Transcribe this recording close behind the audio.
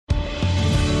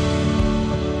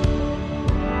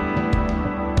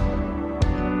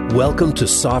Welcome to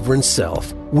Sovereign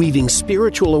Self, weaving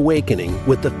spiritual awakening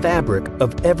with the fabric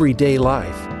of everyday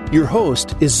life. Your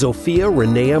host is Zofia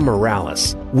Renea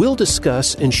Morales. We'll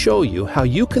discuss and show you how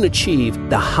you can achieve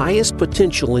the highest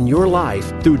potential in your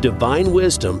life through divine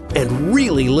wisdom and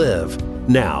really live.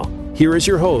 Now, here is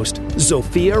your host,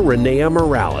 Zofia Renea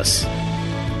Morales.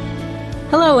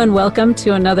 Hello and welcome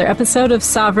to another episode of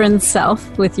Sovereign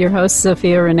Self with your host,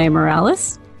 Zofia Renea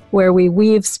Morales, where we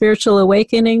weave spiritual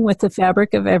awakening with the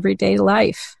fabric of everyday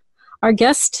life. Our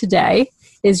guest today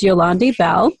is Yolandi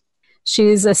Bell.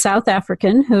 She's a South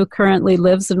African who currently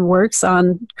lives and works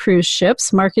on cruise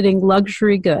ships marketing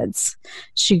luxury goods.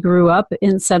 She grew up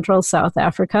in central South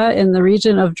Africa in the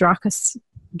region of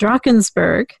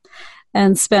Drakensberg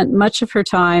and spent much of her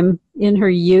time in her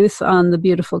youth on the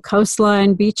beautiful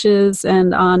coastline, beaches,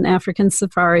 and on African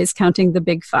safaris, counting the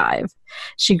Big Five.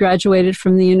 She graduated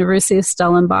from the University of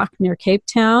Stellenbosch near Cape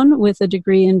Town with a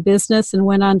degree in business and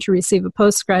went on to receive a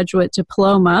postgraduate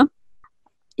diploma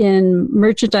in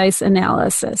merchandise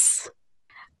analysis.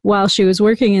 While she was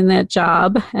working in that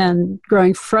job and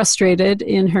growing frustrated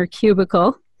in her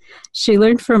cubicle, she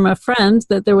learned from a friend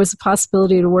that there was a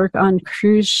possibility to work on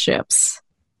cruise ships.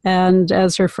 And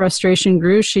as her frustration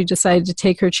grew, she decided to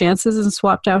take her chances and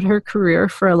swapped out her career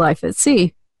for a life at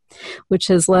sea, which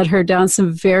has led her down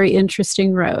some very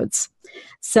interesting roads.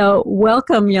 So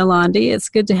welcome, Yolandi. It's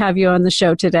good to have you on the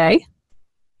show today.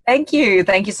 Thank you.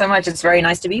 Thank you so much. It's very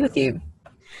nice to be with you.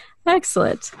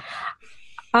 Excellent.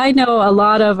 I know a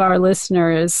lot of our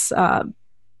listeners,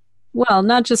 well,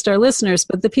 not just our listeners,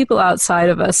 but the people outside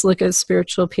of us look at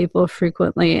spiritual people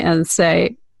frequently and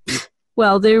say,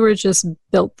 well, they were just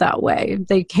built that way.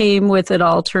 They came with it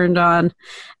all turned on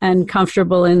and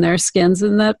comfortable in their skins,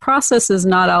 and that process is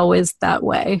not always that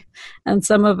way. And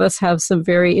some of us have some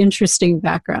very interesting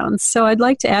backgrounds. So I'd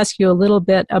like to ask you a little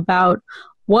bit about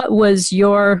what was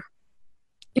your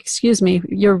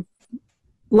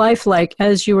life like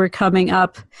as you were coming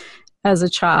up as a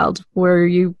child? Were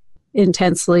you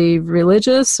intensely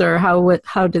religious, or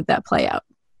how did that play out?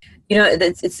 You know,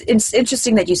 it's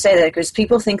interesting that you say that, because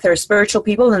people think they're spiritual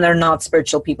people and they're not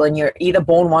spiritual people, and you're either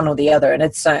born one or the other, and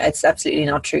it's absolutely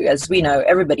not true. As we know,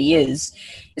 everybody is.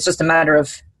 It's just a matter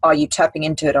of, are you tapping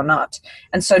into it or not?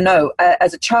 And so, no,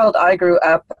 as a child, I grew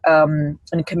up in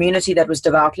a community that was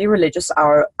devoutly religious.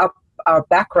 Our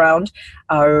background,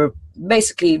 our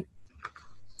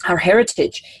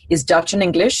heritage is Dutch and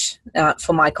English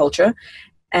for my culture.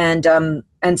 And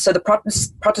so the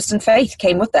Protestant faith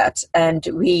came with that. And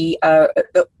we,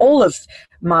 all of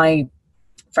my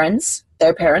friends,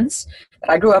 their parents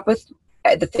that I grew up with,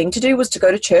 the thing to do was to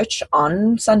go to church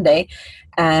on Sunday.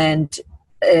 And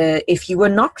if you were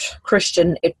not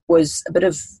Christian, it was a bit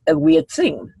of a weird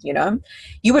thing, you know.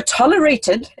 You were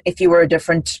tolerated if you were a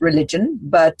different religion,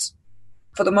 but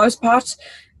for the most part,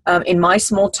 in my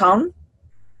small town,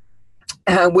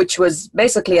 which was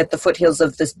basically at the foothills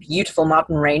of this beautiful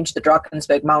mountain range, the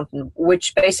Drakensberg Mountain,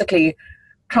 which basically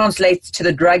translates to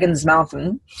the Dragon's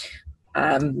Mountain,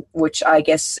 which I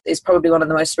guess is probably one of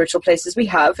the most spiritual places we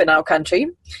have in our country,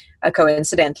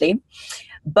 coincidentally.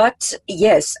 But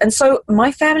yes, and so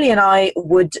my family and I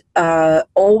would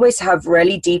always have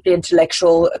really deeply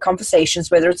intellectual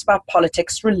conversations, whether it's about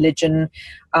politics, religion,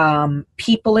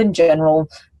 people in general,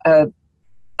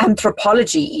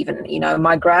 anthropology even. You know,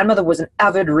 my grandmother was an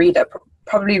avid reader,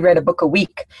 probably read a book a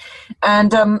week.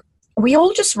 And we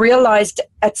all just realized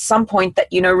at some point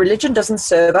that, you know, religion doesn't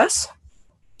serve us,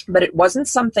 but it wasn't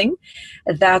something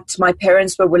that my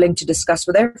parents were willing to discuss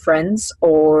with their friends,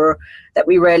 or that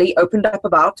we really opened up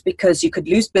about, because you could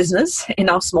lose business in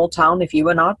our small town if you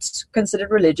were not considered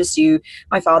religious.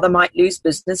 My father might lose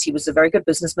business. He was a very good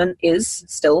businessman, is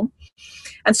still.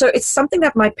 And so it's something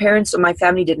that my parents or my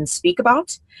family didn't speak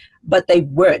about, but they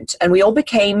weren't. And we all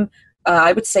became,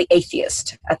 I would say,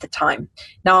 atheist at the time.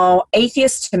 Now,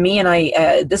 atheist to me,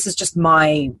 and this is just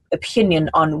my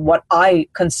opinion on what I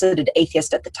considered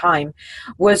atheist at the time,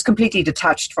 was completely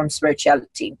detached from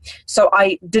spirituality. So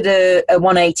I did a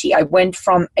 180. I went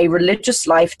from a religious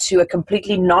life to a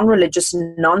completely non-religious,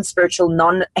 non-spiritual,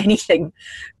 non-anything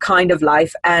kind of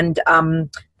life. And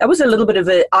that was a little bit of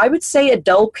I would say, a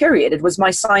dull period. It was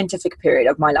my scientific period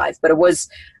of my life, but it was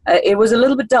a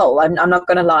little bit dull. I'm not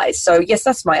going to lie. So yes,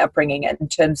 that's my upbringing in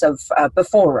terms of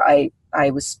before I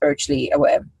was spiritually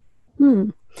aware.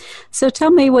 So tell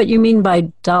me what you mean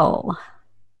by dull.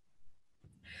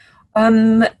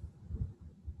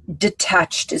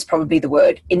 Detached is probably the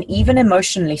word, and even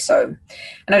emotionally so.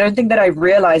 And I don't think that I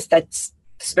realized that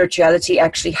spirituality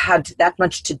actually had that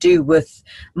much to do with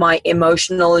my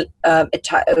emotional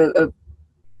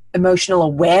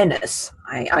awareness,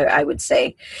 I would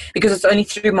say, because it's only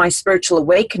through my spiritual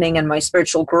awakening and my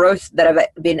spiritual growth that I've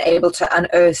been able to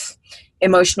unearth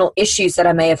emotional issues that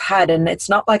I may have had. And it's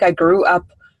not like I grew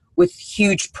up with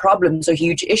huge problems or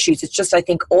huge issues. It's just, I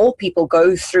think all people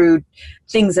go through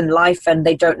things in life and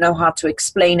they don't know how to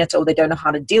explain it, or they don't know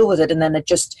how to deal with it. And then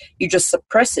you just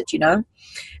suppress it,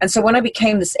 And so when I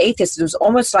became this atheist, it was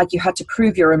almost like you had to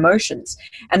prove your emotions,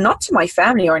 and not to my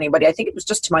family or anybody. I think it was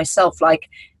just to myself, like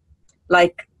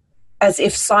as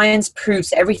if science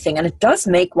proves everything. And it does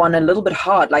make one a little bit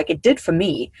hard, like it did for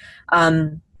me.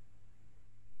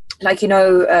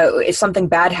 If something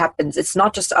bad happens, it's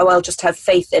not just, I'll just have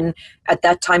faith in, at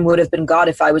that time would have been God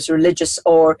if I was religious,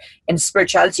 or in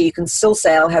spirituality, you can still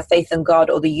say, I'll have faith in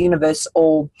God or the universe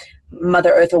or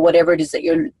Mother Earth or whatever it is that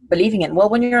you're believing in. Well,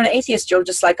 when you're an atheist, you're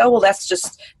just like, oh, well, that's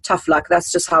just tough luck.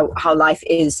 That's just how life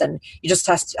is. And you just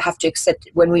have to accept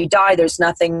it. When we die, there's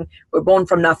nothing. We're born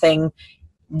from nothing.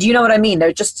 Do you know what I mean?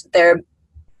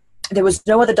 There was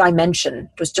no other dimension.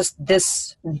 It was just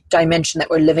this dimension that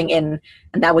we're living in,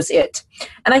 and that was it.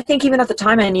 And I think even at the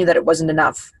time I knew that it wasn't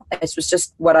enough. It was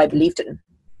just what I believed in.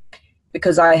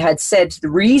 Because I had said the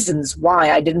reasons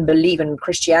why I didn't believe in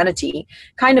Christianity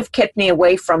kind of kept me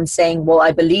away from saying, well,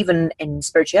 I believe in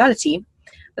spirituality.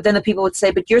 But then the people would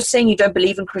say, but you're saying you don't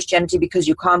believe in Christianity because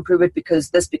you can't prove it, because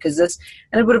this.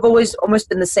 And it would have always almost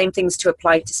been the same things to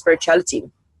apply to spirituality.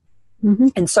 Mm-hmm.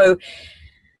 And so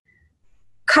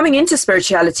coming into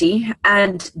spirituality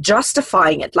and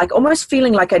justifying it, like almost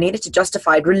feeling like I needed to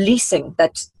justify it, releasing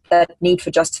that need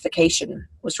for justification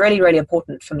was really, really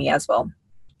important for me as well.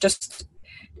 Just,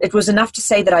 it was enough to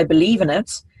say that I believe in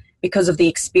it because of the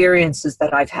experiences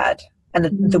that I've had and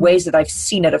the ways that I've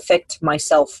seen it affect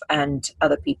myself and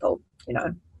other people,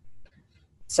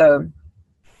 So,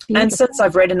 and since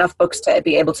I've read enough books to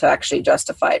be able to actually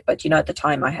justify it, but at the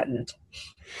time I hadn't.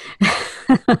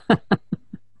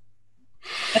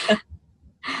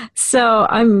 So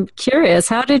I'm curious,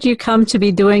 how did you come to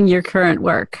be doing your current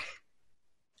work?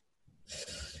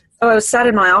 Oh, I was sat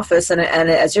in my office, and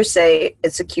as you say,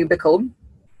 it's a cubicle.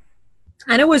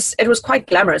 And it was quite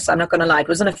glamorous, I'm not going to lie. It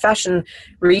was in a fashion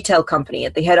retail company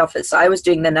at the head office. I was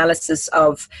doing the analysis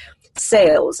of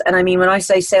sales. And I mean, when I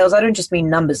say sales, I don't just mean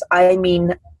numbers. I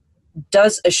mean,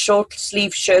 does a short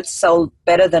sleeve shirt sell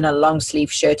better than a long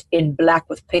sleeve shirt in black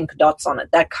with pink dots on it?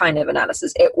 That kind of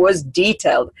analysis. It was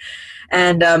detailed.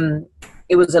 And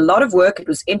it was a lot of work. It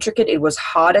was intricate. It was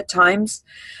hard at times.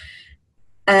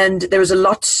 And there was a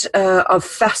lot of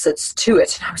facets to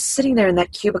it. And I was sitting there in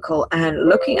that cubicle and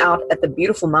looking out at the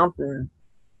beautiful mountain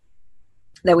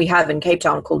that we have in Cape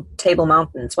Town called Table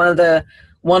Mountain. It's one of the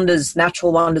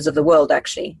natural wonders of the world,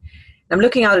 actually. I'm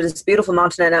looking out at this beautiful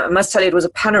mountain, and I must tell you, it was a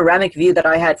panoramic view that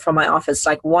I had from my office,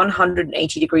 like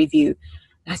 180-degree view.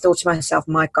 And I thought to myself,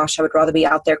 my gosh, I would rather be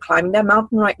out there climbing that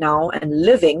mountain right now and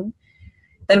living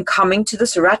than coming to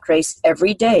this rat race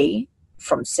every day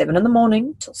from 7 in the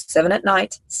morning till 7 at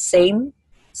night, same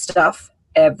stuff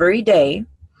every day,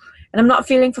 and I'm not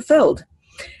feeling fulfilled.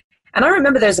 And I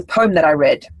remember there's a poem that I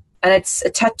read, and it's a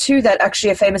tattoo that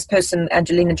actually a famous person,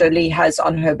 Angelina Jolie, has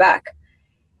on her back.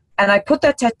 And I put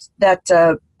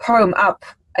that poem up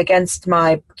against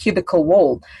my cubicle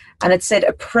wall, and it said,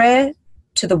 "A prayer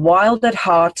to the wild at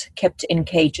heart kept in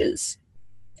cages."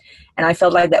 And I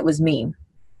felt like that was me.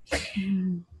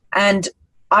 Mm. And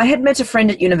I had met a friend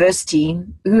at university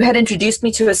who had introduced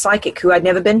me to a psychic who I'd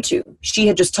never been to. She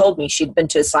had just told me she'd been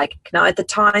to a psychic. Now, at the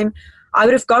time, I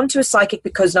would have gone to a psychic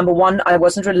because, number one, I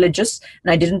wasn't religious,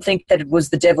 and I didn't think that it was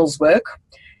the devil's work.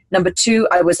 Number two,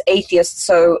 I was atheist,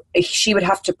 so she would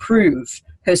have to prove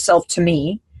herself to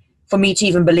me for me to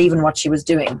even believe in what she was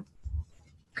doing.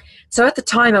 So at the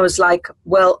time, I was like,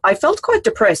 well, I felt quite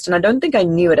depressed, and I don't think I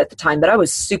knew it at the time, but I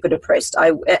was super depressed,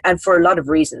 and for a lot of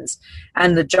reasons,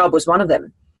 and the job was one of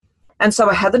them. And so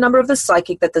I had the number of the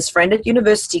psychic that this friend at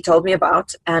university told me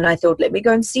about, and I thought, let me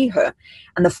go and see her.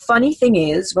 And the funny thing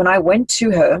is, when I went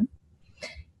to her,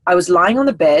 I was lying on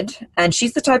the bed, and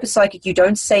she's the type of psychic you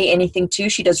don't say anything to.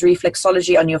 She does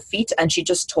reflexology on your feet, and she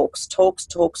just talks.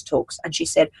 And she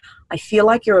said, "I feel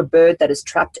like you're a bird that is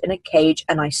trapped in a cage,"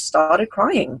 and I started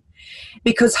crying.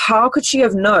 Because how could she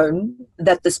have known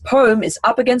that this poem is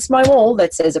up against my wall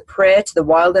that says, "A prayer to the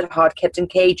wild at heart kept in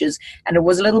cages," and it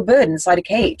was a little bird inside a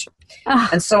cage.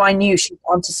 And so I knew she was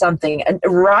onto something. And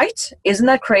right? Isn't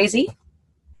that crazy?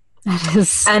 That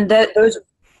is. And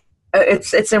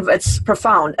it's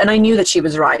profound. And I knew that she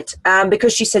was right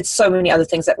because she said so many other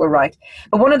things that were right.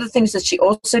 But one of the things that she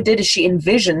also did is she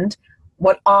envisioned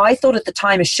what I thought at the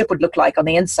time a ship would look like on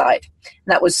the inside.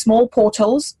 And that was small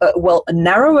portholes,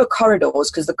 narrower corridors,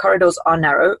 because the corridors are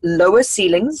narrow, lower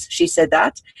ceilings, she said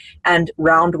that, and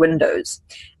round windows.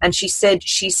 And she said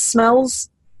she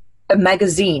smells a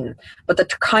magazine, but the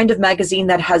kind of magazine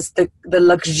that has the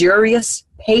luxurious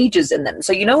pages in them.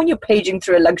 So when you're paging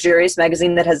through a luxurious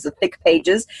magazine that has the thick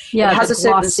pages, it has a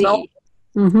certain smell.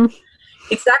 Mm-hmm.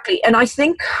 Exactly. And I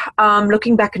think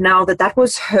looking back now that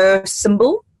was her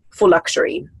symbol for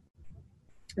luxury,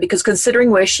 because considering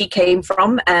where she came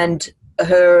from and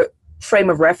her frame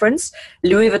of reference,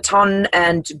 Louis Vuitton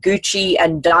and Gucci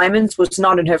and diamonds was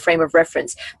not in her frame of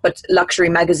reference, but luxury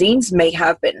magazines may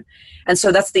have been. And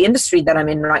so that's the industry that I'm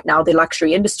in right now, the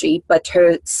luxury industry. But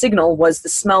her signal was the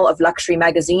smell of luxury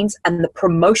magazines and the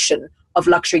promotion of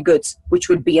luxury goods, which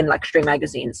would be in luxury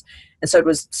magazines. And so it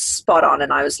was spot on.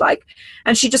 And I was like,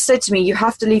 and she just said to me, you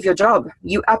have to leave your job.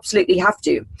 You absolutely have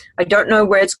to. I don't know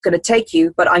where it's going to take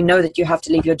you, but I know that you have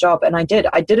to leave your job. And I did.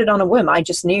 I did it on a whim. I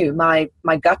just knew. My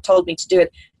gut told me to do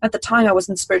it. At the time, I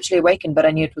wasn't spiritually awakened, but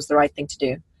I knew it was the right thing to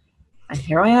do. And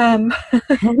here I am.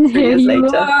 And here you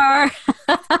are.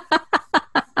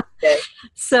 Yeah.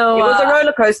 So it was a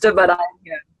roller coaster, but I'm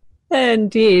here.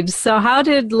 Indeed. So how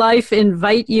did life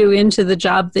invite you into the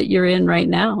job that you're in right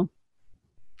now?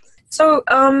 So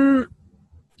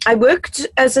I worked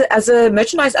as a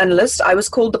merchandise analyst. I was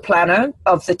called the planner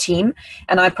of the team,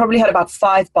 and I probably had about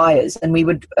 5 buyers, and we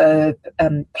would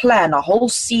plan a whole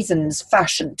season's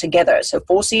fashion together, so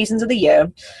 4 seasons of the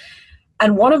year.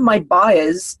 And one of my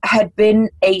buyers had been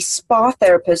a spa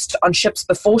therapist on ships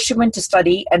before she went to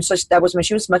study, and so that was when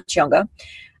she was much younger.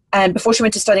 And before she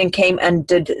went to study and came and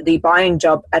did the buying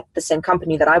job at the same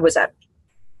company that I was at.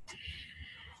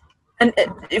 And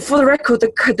for the record,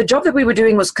 the job that we were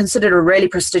doing was considered a really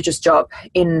prestigious job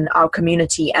in our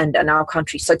community and in our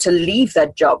country. So to leave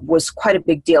that job was quite a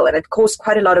big deal. And it caused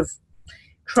quite a lot of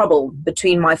trouble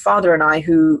between my father and I,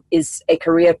 who is a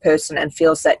career person and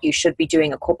feels that you should be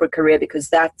doing a corporate career because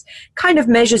that kind of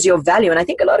measures your value. And I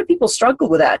think a lot of people struggle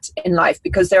with that in life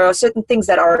because there are certain things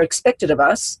that are expected of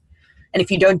us. And if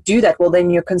you don't do that, well, then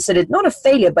you're considered not a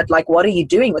failure, but like, what are you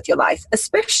doing with your life?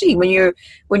 Especially when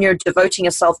you're devoting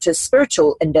yourself to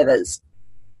spiritual endeavors.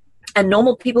 And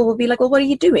normal people will be like, well, what are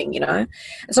you doing? And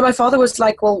so my father was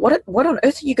like, well, what on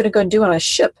earth are you going to go and do on a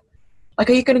ship? Like,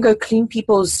 are you going to go clean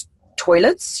people's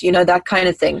toilets? That kind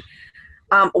of thing.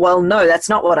 Well, no, that's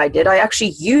not what I did. I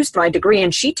actually used my degree,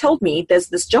 and she told me there's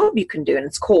this job you can do, and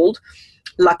it's called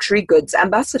luxury goods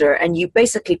ambassador, and you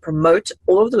basically promote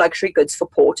all of the luxury goods for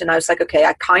port. And I was like, okay,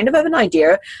 I kind of have an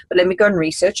idea, but let me go and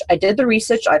research. I did the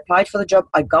research. I applied for the job.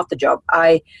 I got the job.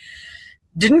 I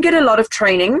didn't get a lot of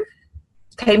training.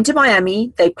 Came to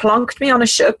Miami. They plonked me on a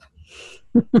ship.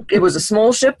 It was a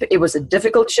small ship. It was a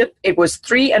difficult ship. It was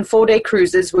 3 and 4 day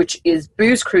cruises, which is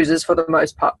booze cruises for the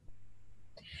most part.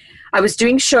 I was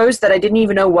doing shows that I didn't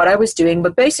even know what I was doing,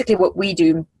 but basically what we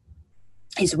do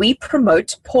is we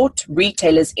promote port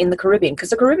retailers in the Caribbean,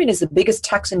 because the Caribbean is the biggest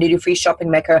tax and duty-free shopping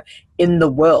mecca in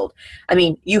the world. I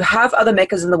mean, you have other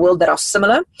meccas in the world that are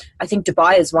similar. I think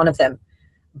Dubai is one of them.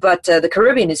 But the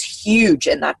Caribbean is huge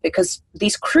in that, because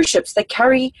these cruise ships, they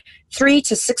carry 3,000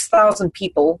 to 6,000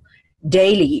 people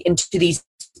daily into these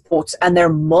ports, and there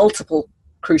are multiple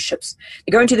cruise ships.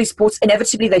 They go into these ports,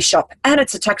 inevitably they shop, and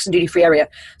it's a tax and duty-free area.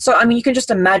 So, I mean, you can just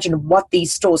imagine what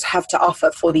these stores have to offer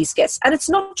for these guests. And it's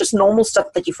not just normal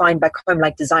stuff that you find back home,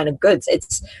 like designer goods.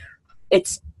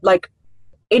 It's like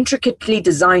intricately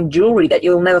designed jewelry that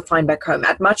you'll never find back home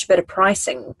at much better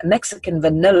pricing. Mexican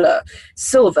vanilla,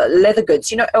 silver, leather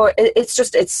goods,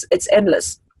 it's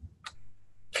endless.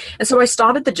 And so I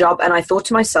started the job, and I thought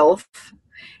to myself,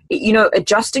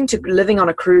 adjusting to living on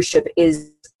a cruise ship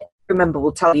is, remember,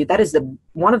 will tell you that is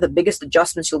one of the biggest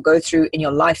adjustments you'll go through in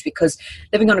your life, because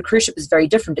living on a cruise ship is very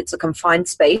different. It's a confined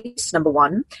space, number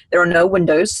one. There are no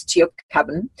windows to your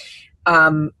cabin.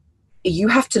 You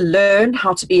have to learn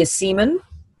how to be a seaman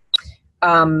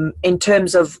in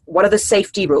terms of what are the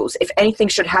safety rules. If anything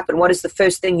should happen, what is the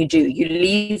first thing you do? You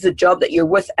leave the job that you're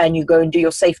with and you go and do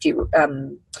your safety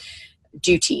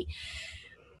duty.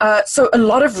 So a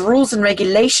lot of rules and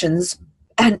regulations.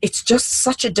 And it's just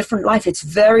such a different life. It's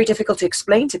very difficult to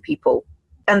explain to people.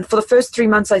 And for the first 3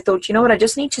 months, I thought, you know what, I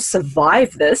just need to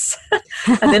survive this.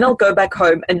 And then I'll go back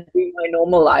home and do my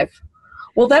normal life.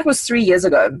 Well, that was 3 years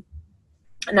ago.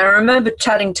 And I remember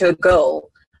chatting to a girl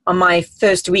on my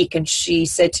first week, and she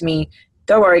said to me,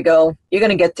 don't worry, girl, you're going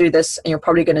to get through this, and you're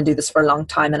probably going to do this for a long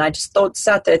time. And I just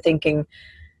sat there thinking,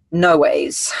 no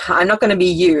ways, I'm not going to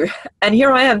be you. And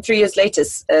here I am 3 years later,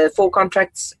 4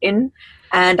 contracts in,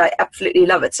 and I absolutely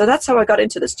love it. So that's how I got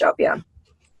into this job, yeah.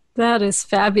 That is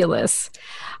fabulous.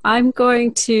 I'm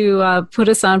going to put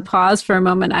us on pause for a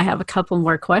moment. I have a couple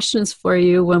more questions for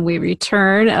you when we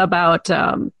return about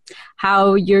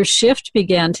how your shift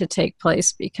began to take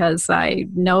place, because I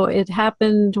know it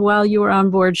happened while you were on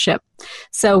board ship.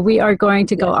 So we are going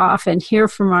to go off and hear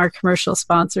from our commercial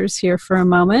sponsors here for a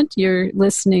moment. You're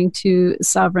listening to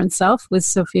Sovereign Self with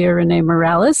Sophia Renee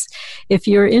Morales. If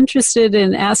you're interested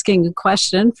in asking a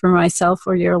question for myself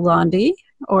or Yolandi,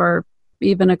 or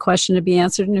even a question to be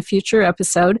answered in a future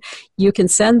episode, you can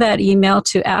send that email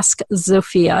to Ask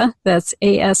Zofia, that's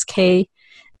ASKZOFIA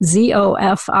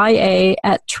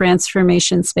at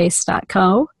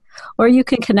transformationspace.co, or you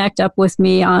can connect up with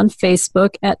me on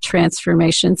Facebook at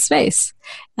Transformation Space.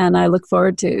 And I look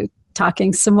forward to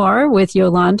talking some more with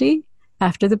Yolandi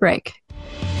after the break.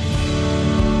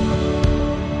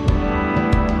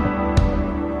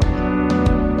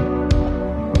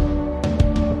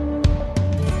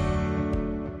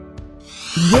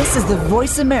 This is the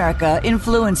Voice America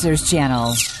Influencers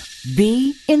Channel.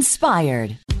 Be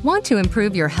inspired. Want to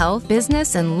improve your health,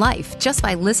 business, and life just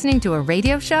by listening to a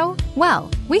radio show?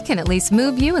 Well, we can at least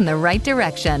move you in the right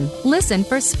direction. Listen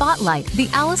for Spotlight, the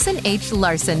Allison H.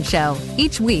 Larson Show.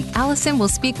 Each week, Allison will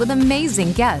speak with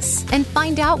amazing guests and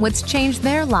find out what's changed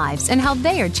their lives and how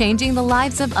they are changing the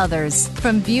lives of others.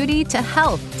 From beauty to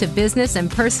health to business and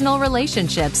personal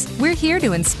relationships, we're here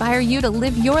to inspire you to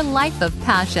live your life of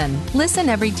passion. Listen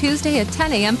every Tuesday at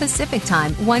 10 a.m. Pacific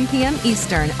Time, 1 p.m.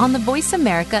 Eastern on the Voice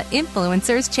America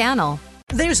Influencers Channel.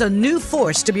 There's a new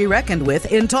force to be reckoned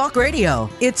with in talk radio.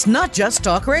 It's Not Just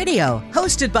Talk Radio,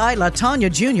 hosted by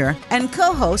LaTanya Jr. and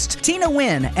co-hosts Tina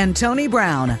Wynn and Tony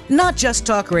Brown. Not Just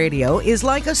Talk Radio is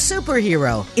like a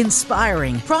superhero,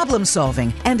 inspiring,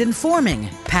 problem-solving, and informing,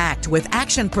 packed with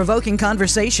action-provoking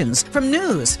conversations from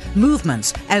news,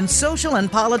 movements, and social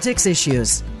and politics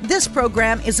issues. This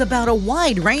program is about a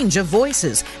wide range of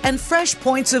voices and fresh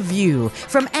points of view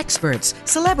from experts,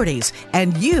 celebrities,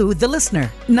 and you, the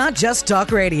listener. Not Just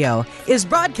Talk Radio is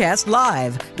broadcast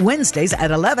live Wednesdays at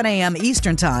 11 a.m.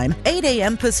 Eastern Time, 8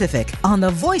 a.m. Pacific on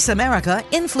the Voice America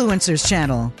Influencers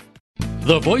Channel.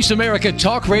 The Voice America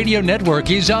Talk Radio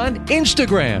Network is on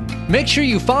Instagram. Make sure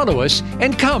you follow us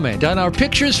and comment on our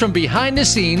pictures from behind the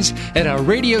scenes at our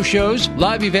radio shows,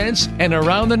 live events, and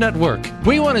around the network.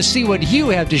 We want to see what you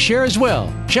have to share as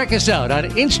well. Check us out on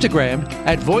Instagram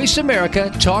at Voice America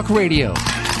Talk Radio.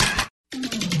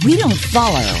 We don't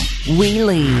follow, we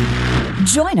lead.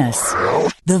 Join us,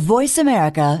 the Voice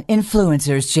America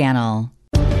Influencers Channel.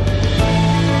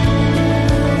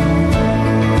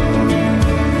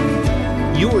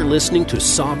 You are listening to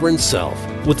Sovereign Self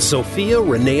with Sophia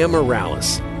Renea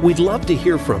Morales. We'd love to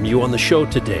hear from you on the show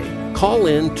today. Call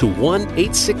in to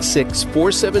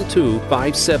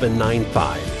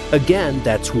 1-866-472-5795. Again,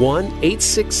 that's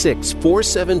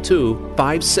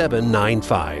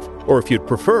 1-866-472-5795. Or if you'd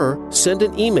prefer, send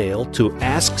an email to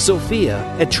asksophia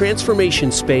at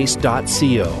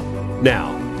transformationspace.co.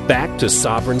 Now, back to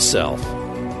Sovereign Self.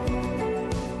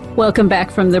 Welcome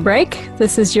back from the break.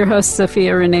 This is your host,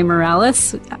 Sophia Renee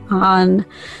Morales, on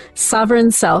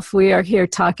Sovereign Self. We are here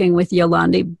talking with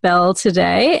Yolandi Bell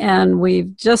today, and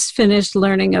we've just finished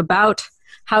learning about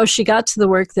how she got to the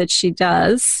work that she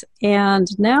does. And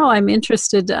now I'm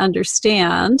interested to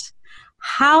understand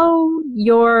how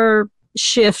your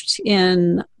shift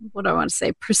in, what do I want to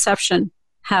say, perception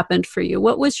happened for you.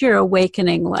 What was your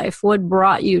awakening life? What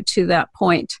brought you to that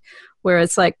point where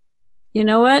it's like, you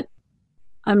know what?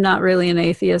 I'm not really an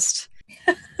atheist.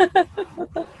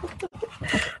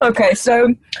 Okay,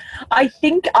 so I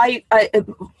think I,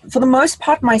 for the most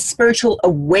part, my spiritual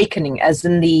awakening, as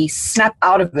in the snap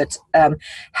out of it,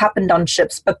 happened on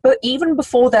ships. But even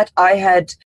before that, I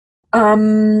had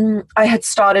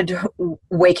started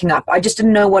waking up. I just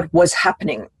didn't know what was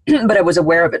happening, but I was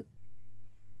aware of it.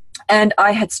 And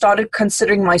I had started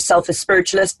considering myself a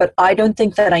spiritualist, but I don't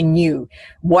think that I knew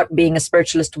what being a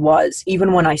spiritualist was,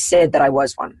 even when I said that I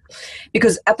was one.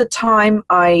 Because at the time,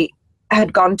 I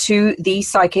had gone to the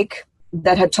psychic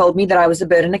that had told me that I was a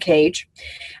bird in a cage.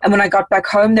 And when I got back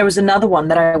home, there was another one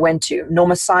that I went to,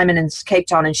 Norma Simon in Cape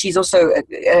Town, and she's also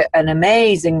an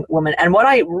amazing woman. And what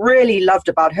I really loved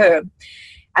about her,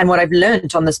 and what I've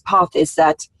learned on this path, is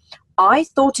that I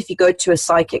thought if you go to a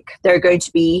psychic, they're going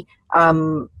to be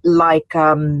how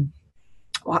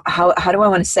do I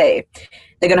want to say?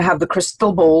 They're going to have the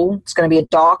crystal ball. It's going to be a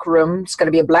dark room. It's going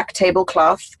to be a black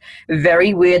tablecloth.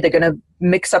 Very weird. They're going to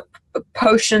mix up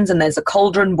potions, and there's a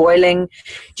cauldron boiling.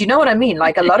 Do you know what I mean?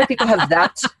 Like, a lot of people have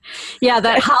that. Yeah,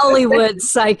 that Hollywood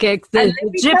psychic, the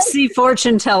gypsy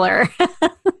fortune teller.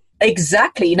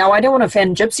 Exactly. Now, I don't want to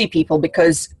offend gypsy people,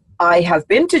 because I have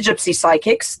been to gypsy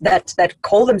psychics that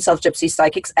call themselves gypsy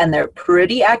psychics, and they're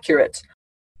pretty accurate.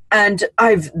 And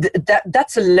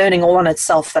that's a learning all on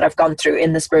itself that I've gone through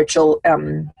in the spiritual,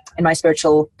 in my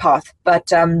spiritual path.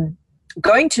 But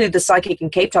going to the psychic in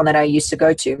Cape Town that I used to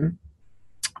go to,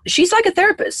 she's like a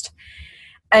therapist.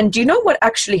 And do you know what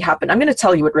actually happened? I'm going to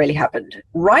tell you what really happened.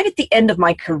 Right at the end of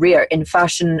my career in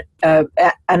fashion,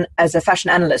 and as a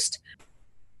fashion analyst,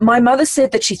 my mother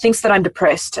said that she thinks that I'm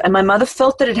depressed. And my mother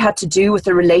felt that it had to do with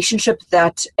a relationship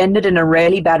that ended in a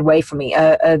really bad way for me,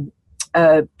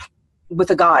 with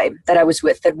a guy that I was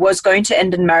with that was going to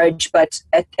end in marriage, but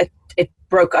it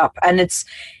broke up. And it's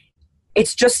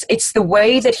the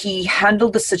way that he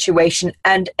handled the situation.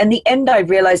 And in the end, I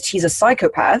realized he's a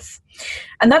psychopath.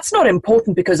 And that's not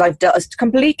important because I've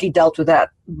completely dealt with that.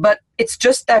 But it's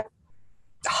just that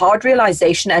hard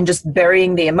realization and just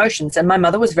burying the emotions. And my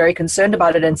mother was very concerned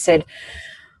about it and said,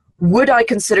 would I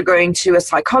consider going to a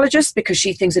psychologist because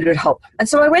she thinks it would help? And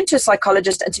so I went to a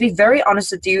psychologist, and to be very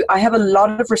honest with you, I have a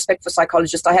lot of respect for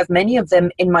psychologists. I have many of them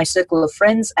in my circle of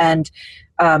friends and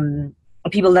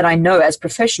people that I know as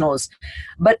professionals,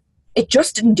 but it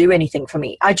just didn't do anything for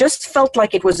me. I just felt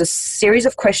like it was a series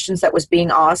of questions that was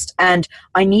being asked, and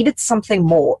I needed something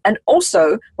more. And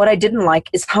also, what I didn't like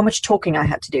is how much talking I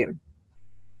had to do.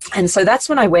 And so that's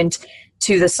when I went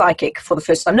to the psychic for the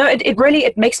first time. No,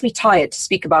 it makes me tired to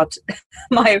speak about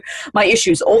my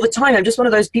issues all the time. I'm just one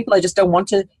of those people, I just don't want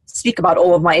to speak about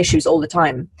all of my issues all the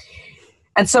time.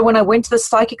 And so when I went to the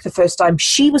psychic the first time,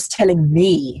 she was telling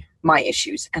me my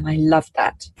issues, and I loved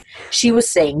that. She was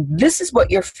saying, this is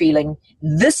what you're feeling,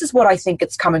 this is what I think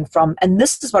it's coming from, and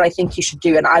this is what I think you should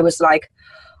do. And I was like,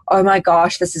 oh my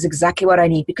gosh, this is exactly what I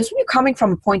need. Because when you're coming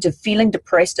from a point of feeling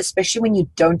depressed, especially when you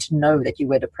don't know that you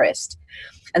were depressed,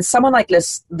 and someone like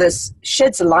this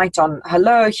sheds a light on,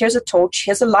 hello, here's a torch,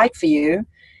 here's a light for you,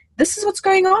 this is what's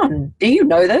going on, do you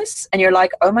know this? And you're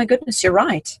like, oh my goodness, you're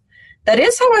right, that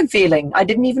is how I'm feeling, I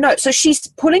didn't even know. So she's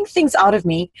pulling things out of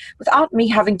me without me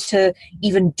having to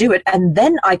even do it, and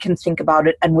then I can think about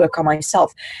it and work on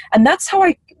myself. And that's how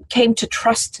I came to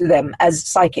trust them as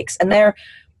psychics. And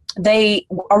they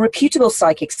are reputable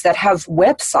psychics that have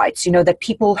websites, that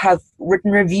people have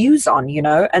written reviews on,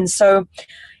 and so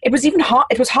it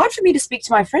was hard for me to speak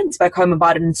to my friends back home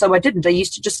about it, and so I didn't. I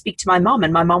used to just speak to my mom,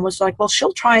 and my mom was like, well,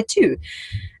 she'll try it too.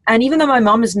 And even though my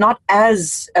mom is not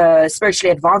as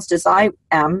spiritually advanced as I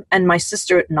am, and my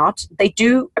sister not, they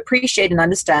do appreciate and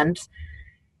understand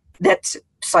that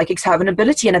psychics have an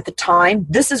ability. And at the time,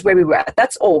 this is where we were at.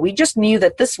 That's all. We just knew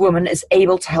that this woman is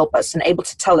able to help us and able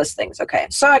to tell us things. Okay,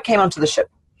 so I came onto the ship.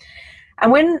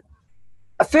 And when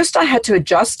first I had to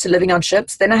adjust to living on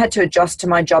ships, then I had to adjust to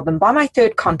my job. And by my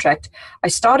third contract, I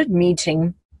started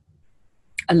meeting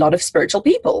a lot of spiritual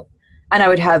people. And I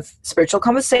would have spiritual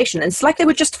conversation. And it's like they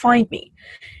would just find me.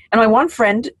 And my one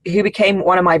friend, who became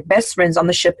one of my best friends on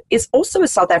the ship, is also a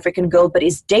South African girl, but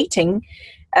is dating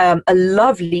a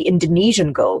lovely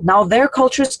Indonesian girl. Now, their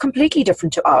culture is completely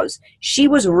different to ours. She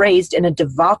was raised in a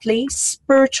devoutly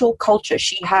spiritual culture.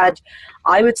 She had,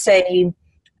 I would say,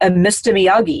 a Mr.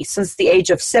 Miyagi since the age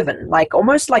of 7, like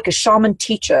almost like a shaman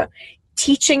teacher,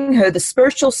 teaching her the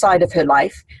spiritual side of her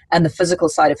life and the physical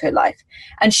side of her life.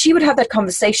 And she would have that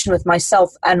conversation with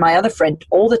myself and my other friend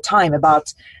all the time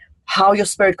about how your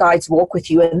spirit guides walk with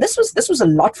you. And this was a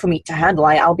lot for me to handle.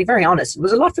 I'll be very honest. It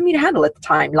was a lot for me to handle at the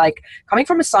time, like coming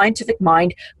from a scientific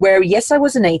mind where, yes, I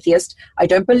was an atheist. I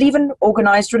don't believe in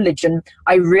organized religion.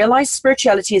 I realize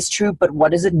spirituality is true, but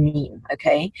what does it mean?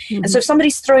 Okay. Mm-hmm. And so if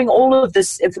somebody's throwing all of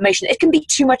this information, it can be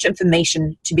too much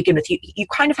information to begin with. You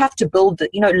kind of have to build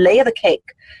layer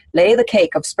the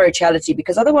cake of spirituality,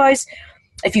 because otherwise,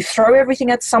 if you throw everything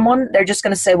at someone, they're just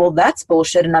going to say, well, that's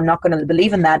bullshit, and I'm not going to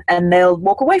believe in that, and they'll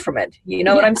walk away from it. You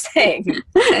know what I'm saying?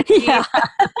 Yeah.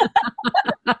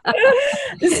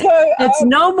 So, it's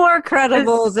no more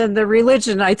credible than the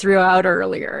religion I threw out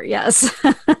earlier. Yes.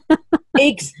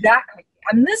 Exactly.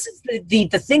 And this is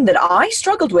the thing that I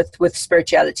struggled with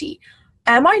spirituality.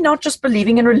 Am I not just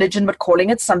believing in religion, but calling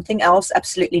it something else?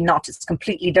 Absolutely not. It's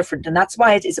completely different. And that's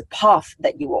why it is a path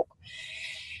that you walk.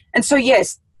 And so,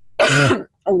 yes,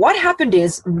 what happened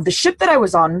is the ship that I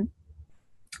was on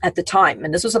at the time,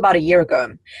 and this was about a year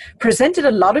ago, presented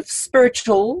a lot of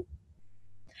spiritual.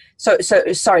 So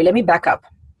sorry, let me back up.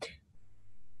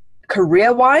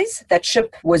 Career-wise, that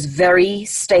ship was very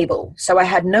stable. So I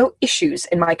had no issues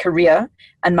in my career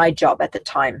and my job at the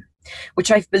time,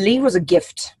 which I believe was a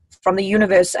gift from the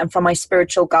universe and from my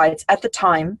spiritual guides at the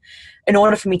time in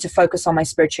order for me to focus on my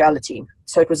spirituality.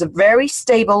 So it was a very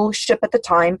stable ship at the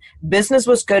time. Business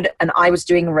was good, and I was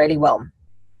doing really well.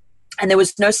 And there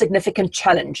was no significant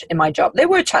challenge in my job. There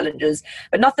were challenges,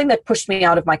 but nothing that pushed me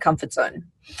out of my comfort zone.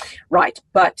 Right.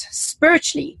 But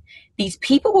spiritually, these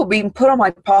people were being put on my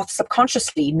path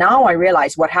subconsciously. Now I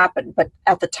realize what happened, but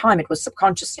at the time it was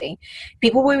subconsciously.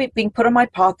 People were being put on my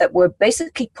path that were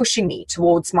basically pushing me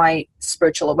towards my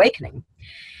spiritual awakening.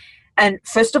 And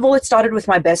first of all, it started with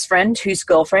my best friend, whose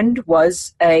girlfriend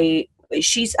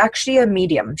she's actually a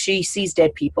medium. She sees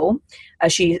dead people.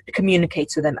 She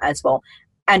communicates with them as well,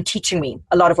 and teaching me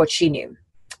a lot of what she knew.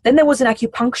 Then there was an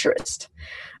acupuncturist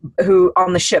who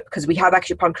on the ship, because we have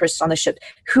acupuncturists on the ship,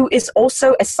 who is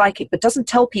also a psychic, but doesn't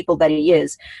tell people that he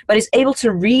is, but is able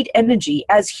to read energy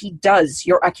as he does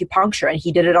your acupuncture. And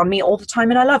he did it on me all the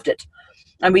time, and I loved it.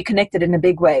 And we connected in a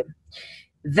big way.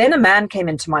 Then a man came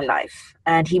into my life,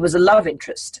 and he was a love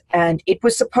interest. And it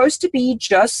was supposed to be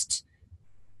just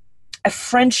a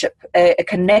friendship, a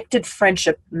connected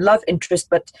friendship, love interest,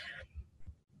 but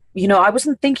I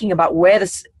wasn't thinking about where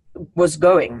this was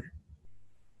going.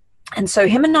 And so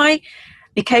him and I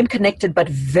became connected, but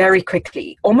very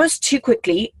quickly, almost too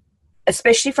quickly,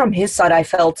 especially from his side. I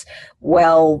felt,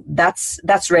 well, that's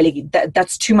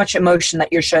too much emotion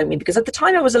that you're showing me, because at the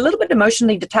time I was a little bit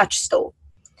emotionally detached still.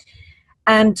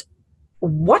 And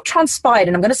what transpired,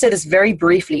 and I'm going to say this very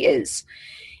briefly, is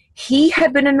he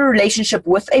had been in a relationship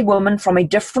with a woman from a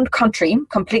different country,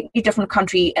 completely different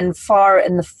country, and far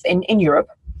in Europe.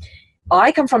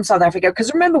 I come from South Africa,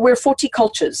 because remember, we're 40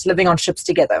 cultures living on ships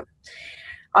together.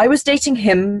 I was dating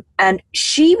him, and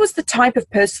she was the type of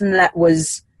person that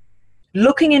was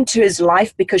looking into his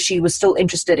life because she was still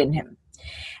interested in him.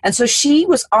 And so she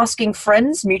was asking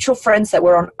friends, mutual friends that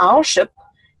were on our ship,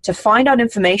 to find out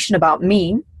information about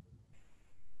me.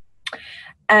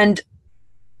 And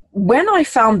when I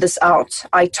found this out,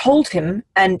 I told him,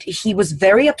 and he was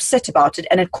very upset about it,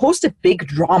 and it caused a big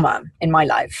drama in my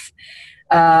life.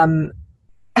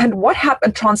 And what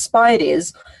transpired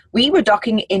is, we were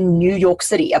docking in New York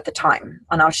City at the time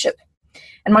on our ship.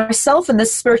 And myself and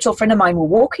this spiritual friend of mine were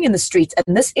walking in the streets,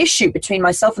 and this issue between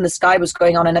myself and this guy was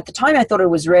going on. And at the time I thought it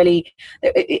was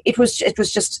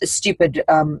just a stupid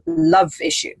love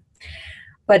issue.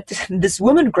 But this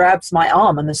woman grabs my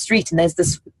arm on the street, and there's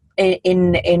this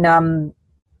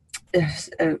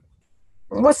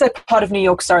what's that part of New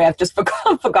York? Sorry, I've just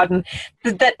forgotten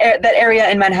that area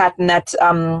in Manhattan that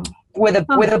where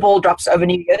the ball drops over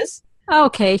New Year's.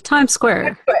 Okay, Times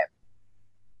Square.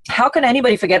 How can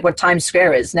anybody forget what Times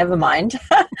Square is? Never mind.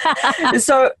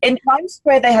 So in Times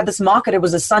Square, they had this market. It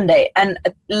was a Sunday. And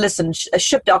listen, a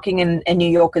ship docking in New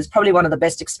York is probably one of the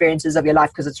best experiences of your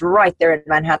life, because it's right there in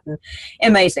Manhattan.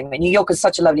 Amazing. And New York is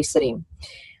such a lovely city.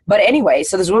 But anyway,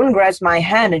 so this woman grabs my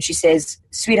hand and she says,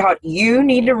 "Sweetheart, you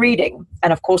need a reading."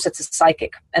 And of course, it's a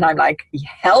psychic. And I'm like,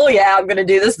 hell yeah, I'm going to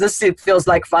do this. This feels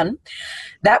like fun.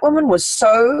 That woman was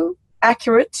so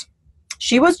accurate.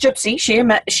 She was gypsy.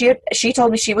 She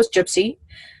told me she was gypsy.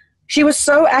 She was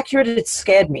so accurate, it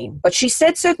scared me. But she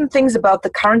said certain things about the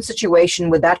current situation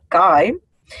with that guy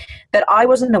that I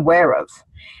wasn't aware of.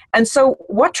 And so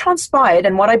what transpired,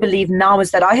 and what I believe now,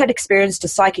 is that I had experienced a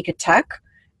psychic attack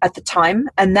at the time,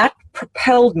 and that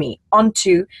propelled me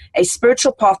onto a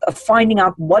spiritual path of finding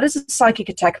out, what does a psychic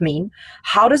attack mean?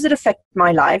 How does it affect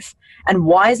my life? And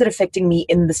why is it affecting me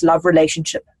in this love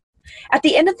relationship? At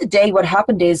the end of the day, what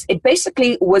happened is, it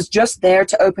basically was just there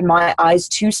to open my eyes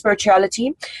to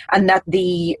spirituality, and that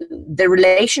the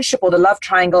relationship, or the love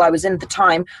triangle I was in at the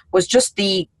time, was just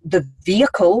the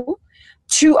vehicle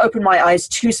to open my eyes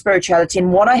to spirituality.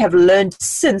 And what I have learned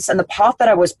since, and the path that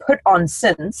I was put on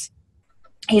since,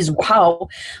 is how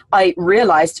I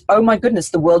realized, oh my goodness,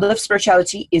 the world of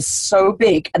spirituality is so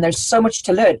big, and there's so much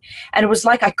to learn. And it was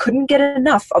like I couldn't get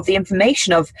enough of the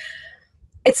information of,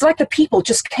 it's like the people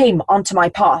just came onto my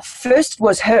path. First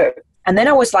was her, and then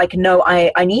I was like, no,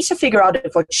 I need to figure out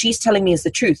if what she's telling me is the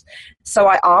truth. So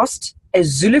I asked a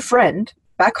Zulu friend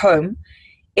back home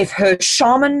if her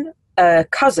shaman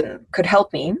cousin could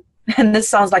help me. And this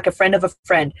sounds like a friend of a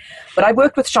friend, but I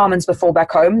worked with shamans before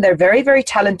back home. They're very, very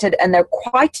talented, and they're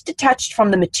quite detached from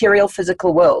the material,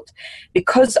 physical world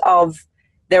because of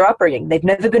their upbringing. They've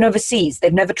never been overseas.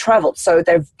 They've never traveled. So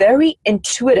they're very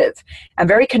intuitive and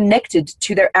very connected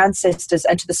to their ancestors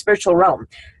and to the spiritual realm.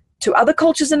 To other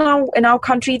cultures in our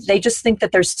country, they just think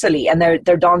that they're silly, and they're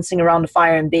dancing around the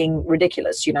fire and being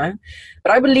ridiculous, you know.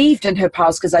 But I believed in her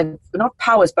powers, because not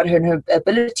powers, but her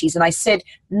abilities. And I said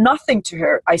nothing to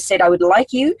her. I said, I would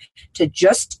like you to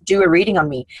just do a reading on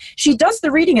me. She does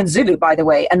the reading in Zulu, by the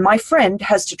way, and my friend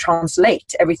has to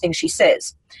translate everything she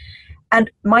says. And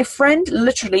my friend,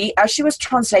 literally, as she was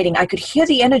translating, I could hear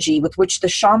the energy with which the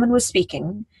shaman was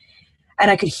speaking, and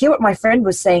I could hear what my friend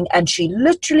was saying, and she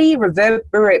literally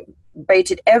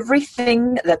corroborated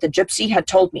everything that the gypsy had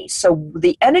told me. So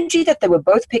the energy that they were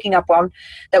both picking up on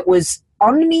that was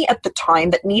on me at the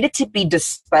time that needed to be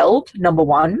dispelled, number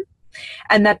one,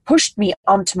 and that pushed me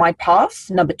onto my path,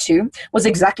 number two, was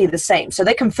exactly the same. So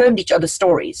they confirmed each other's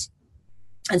stories.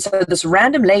 And so this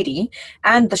random lady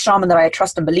and the shaman that I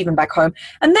trust and believe in back home.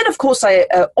 And then, of course, I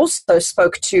also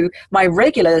spoke to my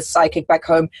regular psychic back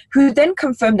home, who then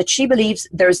confirmed that she believes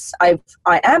I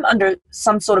am under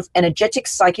some sort of energetic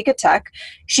psychic attack.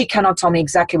 She cannot tell me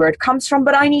exactly where it comes from,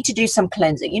 but I need to do some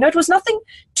cleansing. It was nothing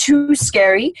too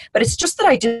scary, but it's just that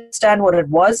I didn't understand what it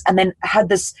was, and then had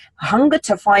this hunger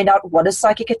to find out, what does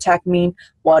psychic attack mean?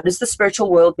 What does the spiritual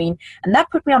world mean? And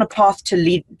that put me on a path to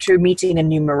lead to meeting a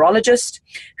numerologist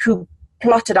who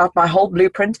plotted out my whole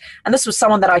blueprint. And this was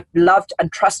someone that I loved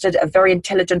and trusted, a very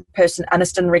intelligent person,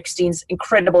 Aniston Rickstein's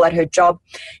incredible at her job.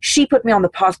 She put me on the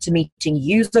path to meeting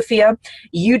you, Sophia.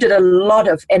 You did a lot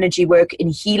of energy work in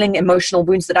healing emotional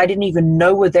wounds that I didn't even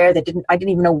know were there. I didn't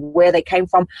even know where they came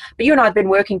from. But you and I have been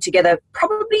working together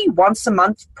probably once a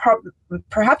month,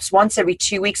 perhaps once every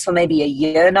 2 weeks for maybe a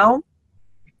year now.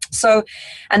 So,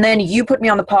 and then you put me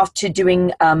on the path to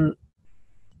doing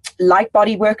light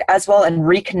body work as well, and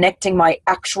reconnecting my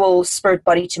actual spirit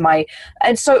body to my,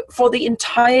 and so for the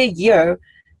entire year,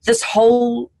 this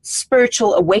whole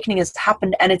spiritual awakening has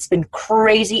happened, and it's been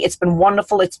crazy. It's been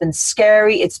wonderful. It's been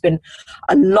scary. It's been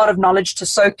a lot of knowledge to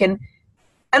soak in.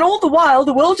 And all the while,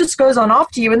 the world just goes on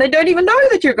after you, and they don't even know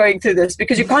that you're going through this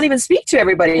because you can't even speak to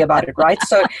everybody about it, right?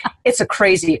 So it's a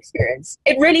crazy experience.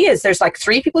 It really is. There's like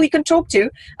 3 people you can talk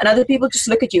to, and other people just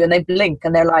look at you and they blink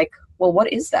and they're like, well,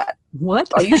 what is that? What?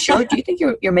 Are you sure? Do you think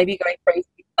you're maybe going crazy?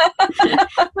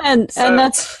 and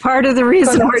that's part of the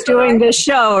reason we're doing this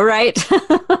show, right?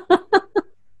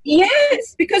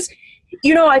 Yes, because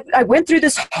I went through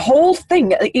this whole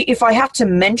thing. If I have to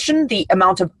mention the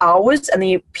amount of hours and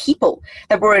the people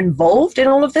that were involved in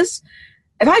all of this,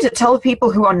 if I had to tell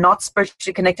people who are not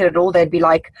spiritually connected at all, they'd be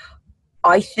like,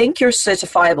 I think you're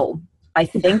certifiable. I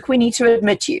think we need to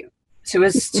admit you to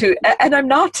and I'm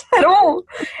not at all.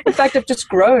 In fact, I've just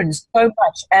grown so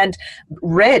much and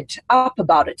read up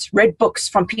about it, read books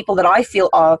from people that I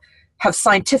feel have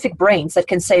scientific brains that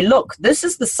can say, look, this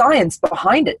is the science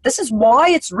behind it. This is why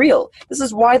it's real. This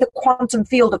is why the quantum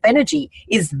field of energy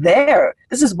is there.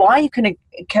 This is why you can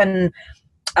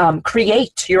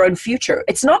create your own future.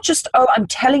 It's not just, I'm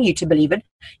telling you to believe it.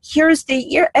 Here's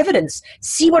the evidence.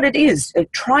 See what it is.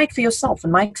 Try it for yourself.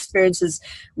 And my experiences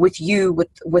with you,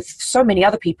 with so many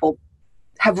other people,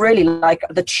 have really, like,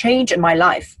 the change in my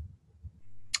life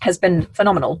has been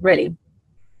phenomenal, really.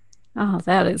 Oh,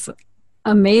 that is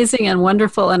amazing and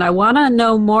wonderful. And I want to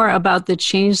know more about the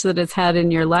change that it's had in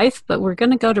your life, but we're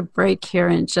going to go to break here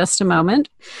in just a moment.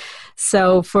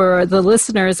 So for the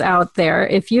listeners out there,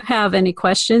 if you have any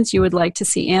questions you would like to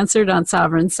see answered on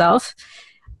Sovereign Self,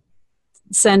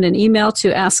 send an email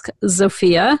to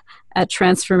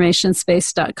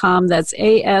askzofia@transformationspace.com. That's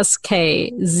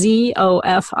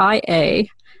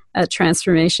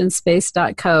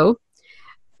ASKZOFIA@transformationspace.co.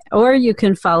 Or you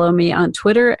can follow me on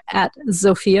Twitter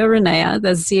 @Zofia Renea,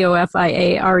 that's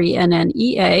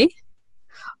ZOFIARENNEA,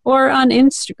 or on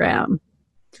Instagram.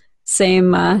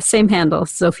 Same handle,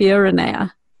 Zofia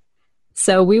Renea.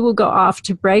 So we will go off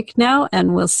to break now,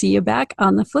 and we'll see you back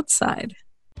on the flip side.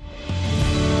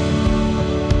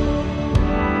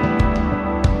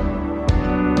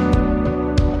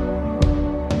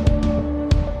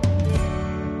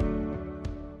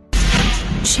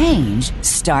 Change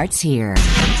starts here.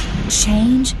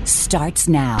 Change starts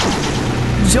now.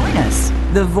 Join us,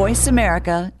 the Voice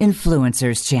America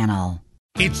Influencers Channel.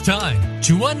 It's time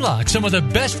to unlock some of the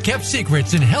best-kept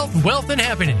secrets in health, wealth, and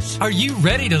happiness. Are you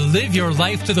ready to live your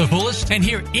life to the fullest and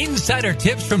hear insider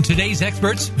tips from today's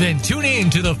experts? Then tune in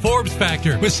to The Forbes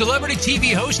Factor with celebrity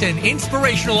TV host and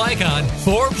inspirational icon,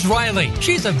 Forbes Riley.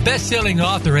 She's a best-selling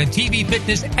author and TV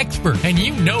fitness expert, and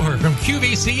you know her from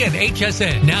QVC and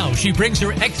HSN. Now she brings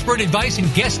her expert advice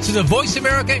and guests to the Voice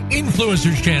America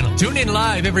Influencers Channel. Tune in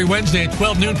live every Wednesday at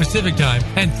 12 noon Pacific Time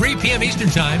and 3 p.m. Eastern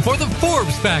Time for The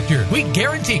Forbes Factor. We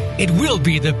guarantee it will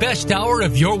be the best hour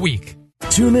of your week.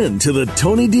 Tune in to the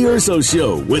Tony D'Urso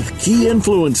Show with key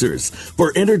influencers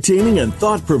for entertaining and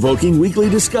thought-provoking weekly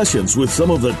discussions with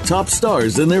some of the top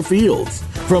stars in their fields.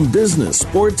 From business,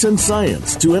 sports, and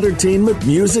science to entertainment,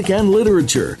 music, and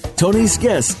literature, Tony's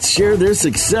guests share their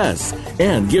success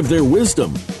and give their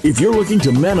wisdom. If you're looking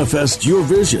to manifest your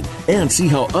vision and see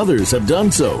how others have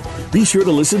done so, be sure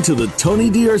to listen to the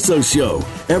Tony D'Urso Show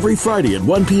every Friday at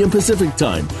 1 p.m. Pacific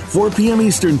Time, 4 p.m.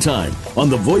 Eastern Time on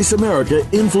the Voice America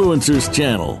Influencers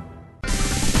Channel.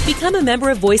 Become a member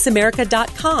of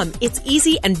VoiceAmerica.com. It's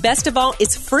easy and best of all,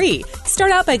 it's free.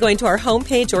 Start out by going to our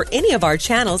homepage or any of our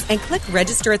channels and click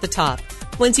register at the top.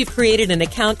 Once you've created an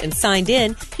account and signed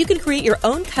in, you can create your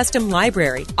own custom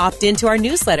library, opt into our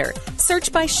newsletter,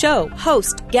 search by show,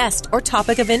 host, guest, or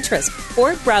topic of interest,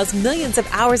 or browse millions of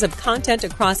hours of content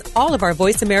across all of our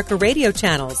Voice America radio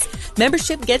channels.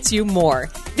 Membership gets you more.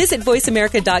 Visit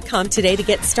VoiceAmerica.com today to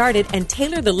get started and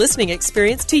tailor the listening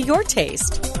experience to your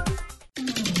taste.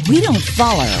 We don't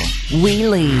follow, we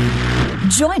lead.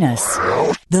 Join us,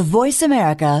 the Voice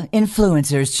America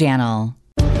Influencers Channel.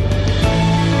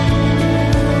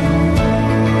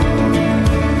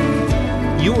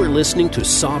 You are listening to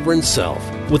Sovereign Self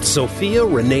with Sophia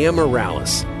Renea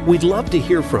Morales. We'd love to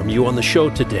hear from you on the show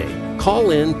today.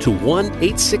 Call in to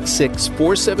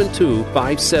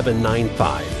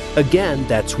 1-866-472-5795. Again,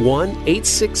 that's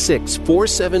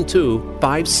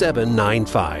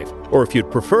 1-866-472-5795. Or if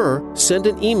you'd prefer, send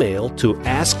an email to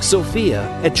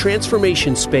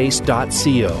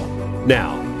asksophia@transformationspace.co.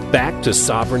 Now, back to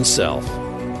Sovereign Self.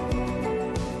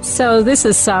 So this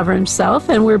is Sovereign Self,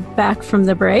 and we're back from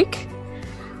the break.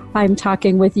 I'm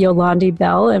talking with Yolandi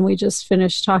Bell, and we just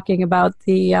finished talking about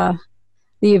the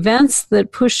events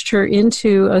that pushed her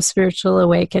into a spiritual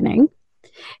awakening.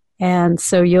 And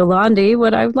so, Yolandi,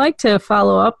 what I would like to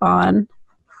follow up on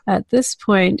at this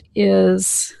point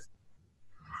is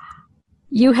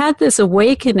you had this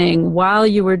awakening while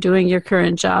you were doing your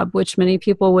current job, which many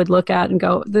people would look at and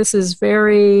go, this is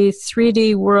very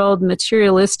 3D world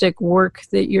materialistic work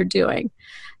that you're doing.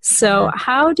 So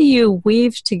how do you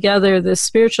weave together the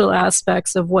spiritual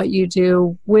aspects of what you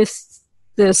do with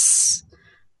this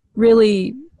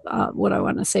really, what I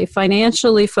want to say,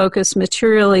 financially focused,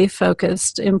 materially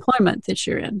focused employment that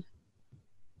you're in?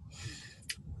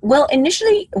 Well,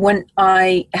 initially, when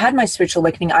I had my spiritual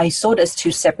awakening, I saw it as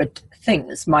two separate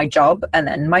things, my job and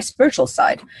then my spiritual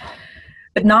side.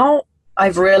 But now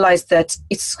I've realized that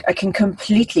I can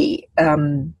completely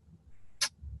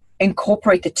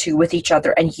incorporate the two with each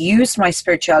other and use my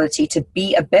spirituality to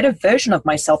be a better version of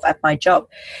myself at my job.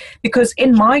 Because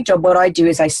in my job, what I do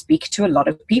is I speak to a lot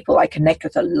of people. I connect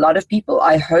with a lot of people.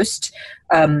 I host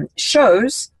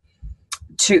shows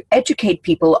to educate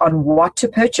people on what to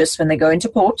purchase when they go into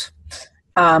port.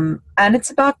 And it's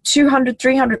about 200,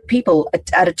 300 people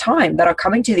at a time that are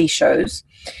coming to these shows.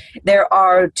 There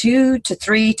are 2,000 to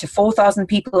 3,000 to 4,000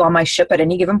 people on my ship at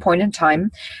any given point in time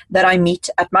that I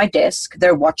meet at my desk.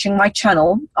 They're watching my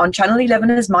channel. On channel 11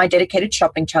 is my dedicated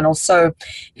shopping channel. So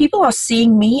people are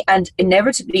seeing me and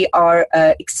inevitably are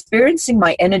experiencing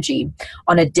my energy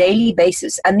on a daily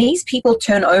basis. And these people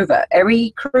turn over.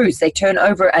 Every cruise, they turn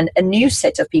over and a new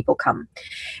set of people come.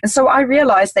 And so I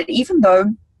realized that even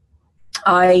though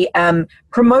I am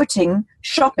promoting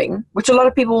shopping, which a lot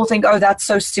of people will think, oh, that's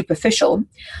so superficial,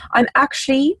 I'm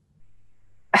actually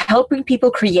helping people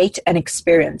create an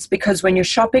experience. Because when you're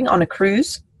shopping on a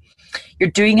cruise, you're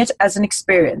doing it as an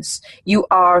experience. You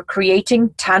are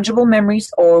creating tangible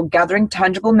memories or gathering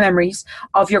tangible memories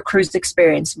of your cruise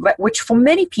experience, which for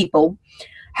many people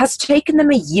has taken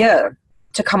them a year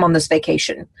to come on this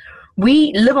vacation.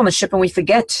 We live on the ship and we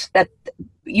forget that,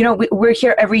 you know, we're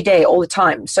here every day, all the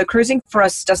time. So cruising for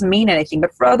us doesn't mean anything.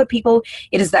 But for other people,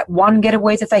 it is that one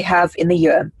getaway that they have in the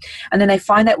year. And then they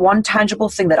find that one tangible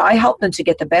thing that I help them to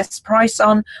get the best price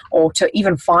on, or to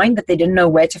even find that they didn't know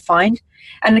where to find.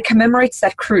 And it commemorates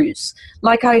that cruise.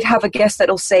 Like I'd have a guest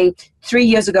that'll say, 3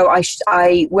 years ago,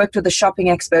 I worked with a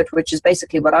shopping expert, which is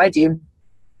basically what I do.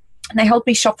 And they helped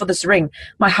me shop for this ring.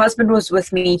 My husband was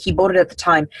with me. He bought it at the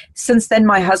time. Since then,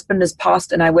 my husband has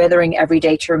passed, and I wear the ring every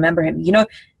day to remember him. You know,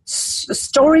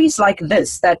 stories like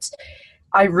this that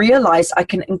I realize I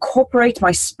can incorporate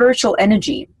my spiritual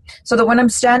energy so that when I'm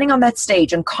standing on that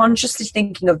stage and consciously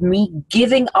thinking of me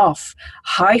giving off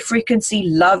high frequency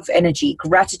love energy,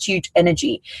 gratitude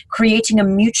energy, creating a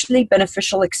mutually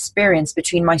beneficial experience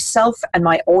between myself and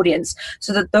my audience,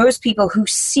 so that those people who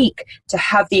seek to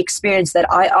have the experience that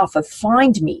I offer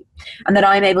find me, and that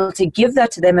I'm able to give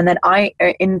that to them, and then I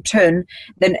in turn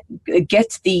then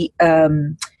get the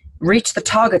reach the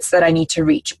targets that I need to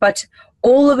reach. But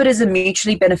all of it is a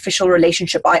mutually beneficial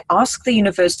relationship. I ask the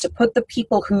universe to put the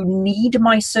people who need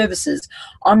my services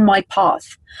on my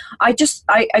path. I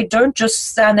don't just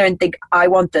stand there and think, I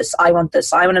want this, I want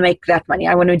this, I want to make that money,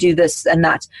 I want to do this and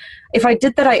that. If I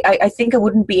did that, I think I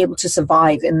wouldn't be able to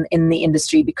survive in the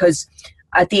industry, because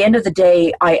at the end of the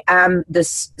day, I am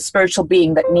this spiritual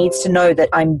being that needs to know that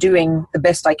I'm doing the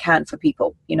best I can for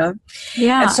people, you know?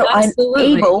 Yeah, and so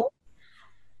absolutely.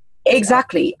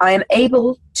 I am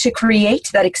able to create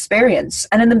that experience.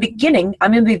 And in the beginning,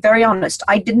 I'm going to be very honest,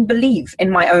 I didn't believe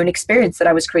in my own experience that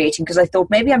I was creating because I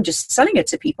thought maybe I'm just selling it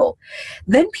to people.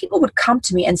 Then people would come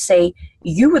to me and say,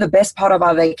 you were the best part of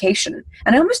our vacation.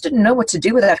 And I almost didn't know what to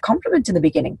do with that compliment in the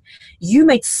beginning. You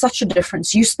made such a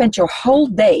difference. You spent your whole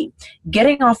day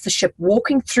getting off the ship,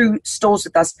 walking through stores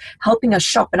with us, helping us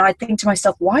shop. And I think to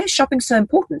myself, why is shopping so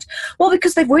important? Well,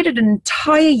 because they've waited an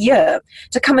entire year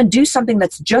to come and do something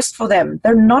that's just for them.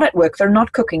 They're not at work. They're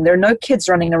not cooking. There are no kids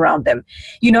running around them.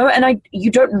 And you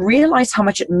don't realize how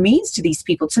much it means to these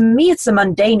people. To me, it's a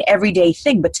mundane, everyday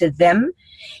thing, but to them,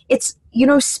 it's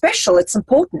special. It's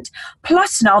important.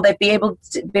 Plus, now they've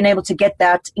been able to get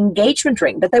that engagement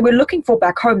ring that they were looking for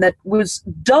back home that was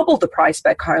double the price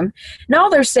back home. Now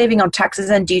they're saving on taxes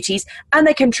and duties, and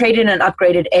they can trade in and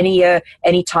upgrade it any year,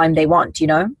 any time they want.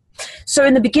 So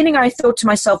in the beginning, I thought to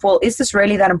myself, well, is this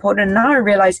really that important? And now I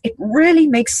realize it really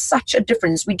makes such a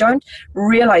difference. We don't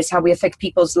realize how we affect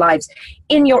people's lives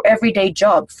in your everyday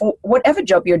job, for whatever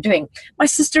job you're doing. My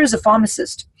sister is a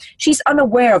pharmacist. She's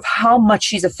unaware of how much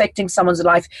she's affecting someone's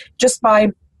life just by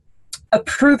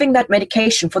approving that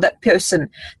medication for that person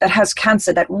that has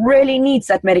cancer, that really needs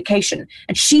that medication.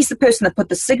 And she's the person that put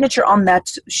the signature on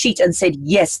that sheet and said,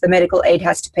 yes, the medical aid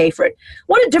has to pay for it.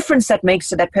 What a difference that makes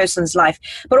to that person's life.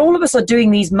 But all of us are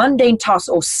doing these mundane tasks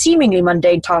or seemingly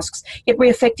mundane tasks, yet we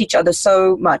affect each other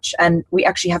so much, and we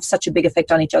actually have such a big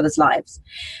effect on each other's lives.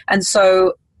 And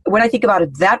so when I think about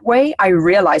it that way, I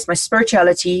realize my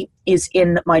spirituality is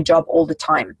in my job all the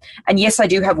time. And yes, I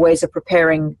do have ways of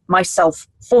preparing myself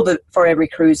for every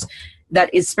cruise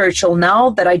that is spiritual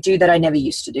now that I do that I never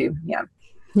used to do. Yeah.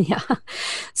 Yeah.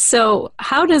 So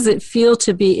how does it feel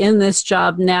to be in this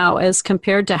job now as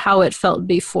compared to how it felt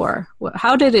before?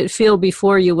 How did it feel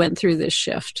before you went through this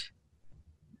shift?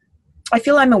 I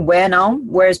feel I'm aware now,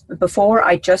 whereas before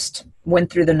I just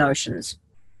went through the notions.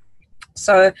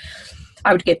 So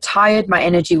I would get tired, my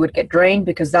energy would get drained,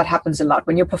 because that happens a lot.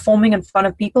 When you're performing in front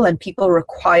of people and people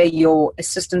require your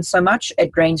assistance so much,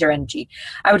 it drains your energy.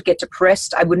 I would get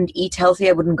depressed, I wouldn't eat healthy,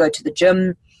 I wouldn't go to the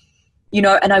gym,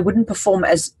 and I wouldn't perform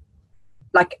as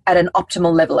at an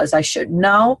optimal level as I should.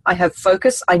 Now I have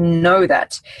focus. I know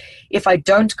that if I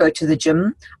don't go to the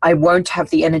gym, I won't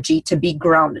have the energy to be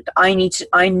grounded. I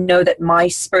know that my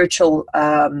spiritual,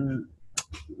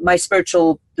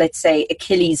 let's say,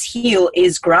 Achilles heel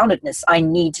is groundedness. I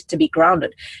need to be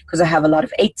grounded because I have a lot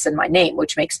of 8s in my name,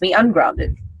 which makes me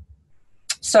ungrounded.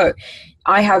 So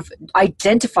I have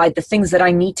identified the things that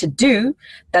I need to do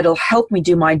that'll help me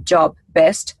do my job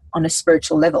best on a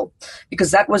spiritual level,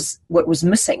 because that was what was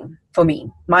missing for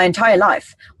me. My entire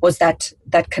life was that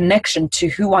connection to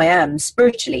who I am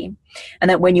spiritually, and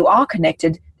that when you are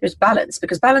connected, there's balance,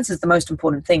 because balance is the most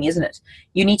important thing, isn't it?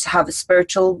 You need to have a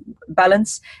spiritual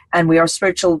balance, and we are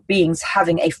spiritual beings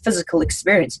having a physical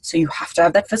experience. So you have to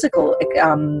have that physical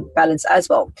balance as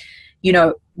well.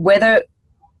 Whether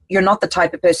you're not the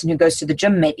type of person who goes to the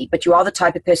gym maybe, but you are the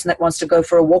type of person that wants to go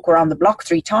for a walk around the block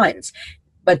 3 times,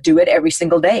 but do it every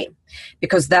single day,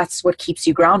 because that's what keeps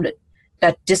you grounded.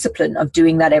 That discipline of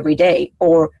doing that every day,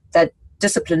 or that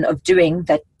discipline of doing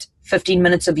that 15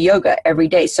 minutes of yoga every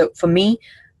day. So for me,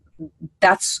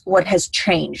 that's what has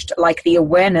changed, the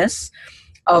awareness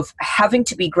of having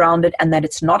to be grounded, and that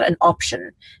it's not an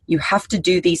option. You have to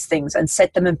do these things and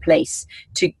set them in place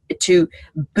to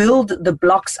build the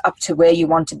blocks up to where you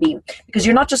want to be, because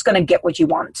you're not just going to get what you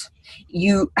want.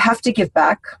 You have to give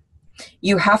back.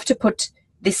 You have to put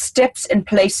the steps in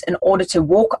place in order to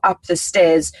walk up the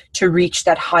stairs to reach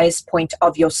that highest point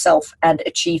of yourself and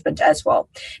achievement as well.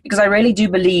 Because I really do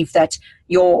believe that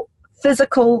your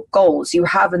physical goals you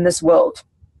have in this world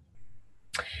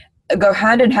go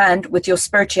hand in hand with your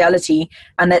spirituality,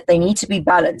 and that they need to be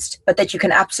balanced, but that you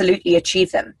can absolutely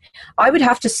achieve them. I would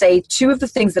have to say 2 of the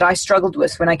things that I struggled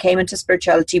with when I came into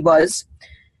spirituality was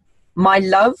my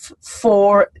love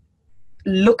for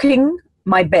looking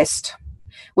my best,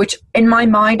 which in my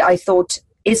mind I thought,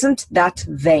 isn't that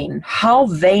vain? How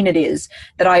vain it is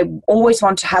that I always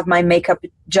want to have my makeup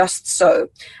just so.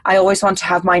 I always want to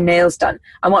have my nails done.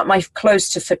 I want my clothes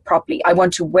to fit properly. I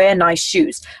want to wear nice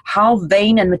shoes. How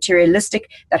vain and materialistic.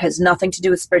 That has nothing to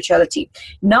do with spirituality.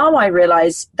 Now I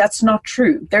realize that's not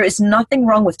true. There is nothing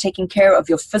wrong with taking care of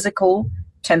your physical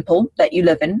temple that you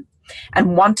live in,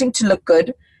 and wanting to look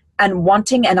good, and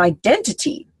wanting an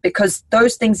identity, because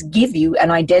those things give you an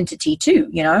identity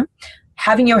too,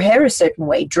 Having your hair a certain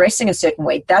way, dressing a certain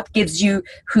way, that gives you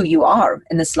who you are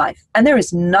in this life. And there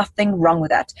is nothing wrong with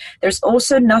that. There's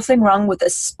also nothing wrong with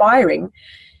aspiring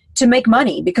to make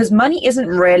money, because money isn't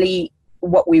really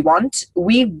what we want.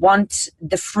 We want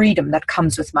the freedom that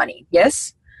comes with money,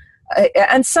 yes?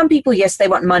 And some people, yes, they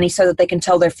want money so that they can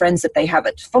tell their friends that they have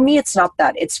it. For me, it's not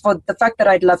that. It's for the fact that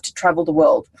I'd love to travel the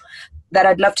world, that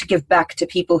I'd love to give back to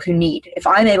people who need. If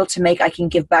I'm able to make, I can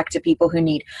give back to people who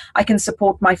need. I can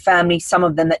support my family, some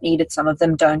of them that need it, some of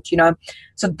them don't,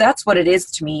 So that's what it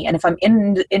is to me. And if I'm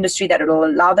in the industry that will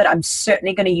allow that, I'm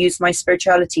certainly going to use my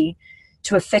spirituality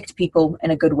to affect people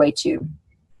in a good way too.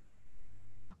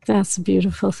 That's a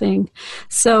beautiful thing.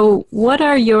 So what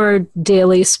are your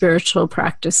daily spiritual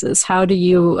practices? How do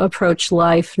you approach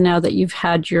life now that you've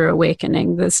had your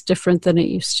awakening that's different than it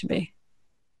used to be?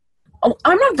 Oh,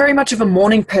 I'm not very much of a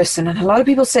morning person, and a lot of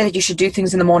people say that you should do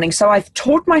things in the morning. So I've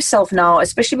taught myself now,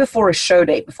 especially before a show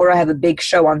day, before I have a big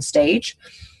show on stage,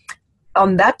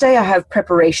 on that day I have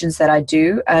preparations that I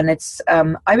do, and it's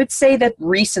I would say that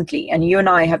recently, and you and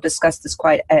I have discussed this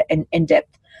quite in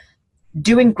depth,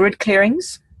 doing grid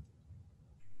clearings,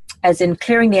 as in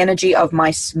clearing the energy of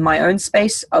my own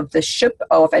space, of the ship,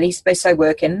 or of any space I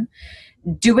work in,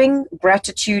 doing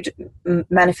gratitude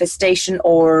manifestation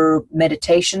or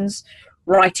meditations,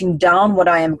 writing down what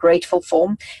I am grateful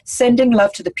for, sending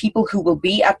love to the people who will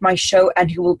be at my show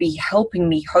and who will be helping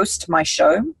me host my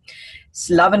show. It's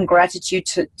love and gratitude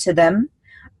to them.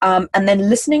 And then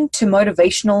listening to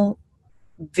motivational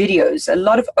videos, a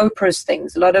lot of Oprah's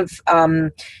things, a lot of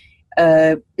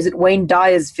is it Wayne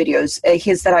Dyer's videos,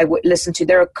 his that I would listen to.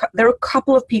 There are a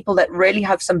couple of people that really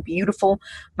have some beautiful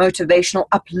motivational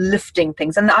uplifting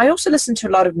things, and I also listen to a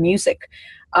lot of music,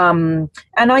 and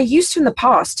I used to in the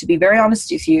past, to be very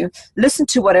honest with you, listen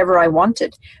to whatever I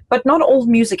wanted, but not all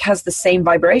music has the same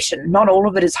vibration. Not all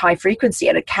of it is high frequency,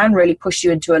 and it can really push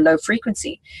you into a low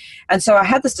frequency. And so I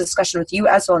had this discussion with you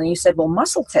as well, and you said, well,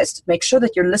 muscle test, make sure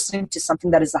that you're listening to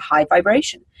something that is a high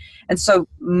vibration. And so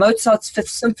Mozart's Fifth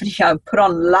Symphony I put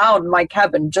on loud in my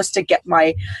cabin just to get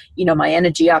my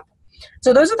energy up.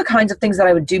 So those are the kinds of things that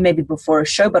I would do maybe before a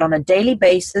show, but on a daily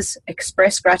basis,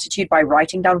 express gratitude by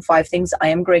writing down 5 things I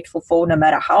am grateful for, no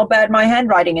matter how bad my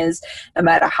handwriting is, no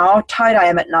matter how tired I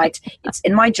am at night. It's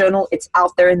in my journal. It's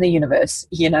out there in the universe,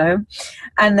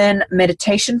 And then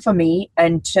meditation for me,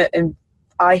 and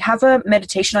I have a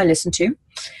meditation I listen to,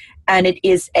 and it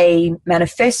is a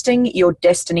manifesting your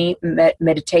destiny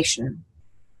meditation.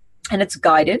 And it's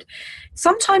guided.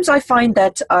 Sometimes I find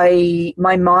that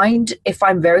my mind, if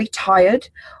I'm very tired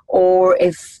or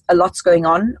if a lot's going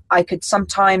on, I could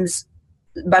sometimes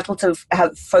battle to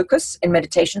have focus in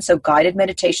meditation. So guided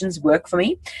meditations work for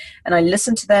me. And I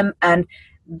listen to them, and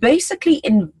basically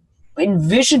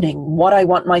envisioning what I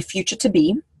want my future to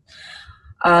be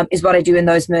is what I do in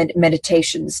those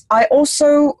meditations. I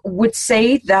also would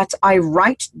say that I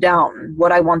write down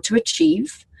what I want to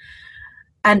achieve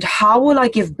and how will I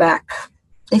give back.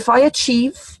 If I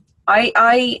achieve,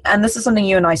 and this is something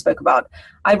you and I spoke about,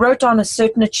 I wrote down a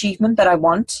certain achievement that I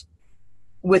want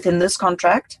within this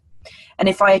contract, and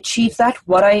if I achieve that,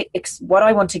 what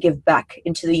I want to give back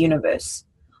into the universe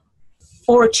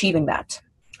for achieving that.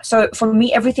 So for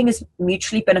me, everything is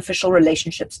mutually beneficial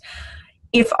relationships.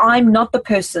 If I'm not the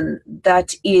person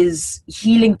that is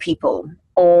healing people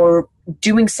or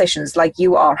doing sessions like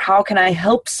you are, how can I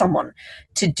help someone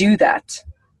to do that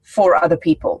for other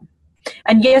people?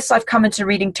 And yes, I've come into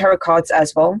reading tarot cards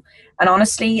as well. And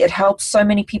honestly, it helps so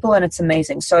many people, and it's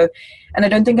amazing. So, and I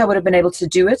don't think I would have been able to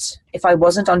do it if I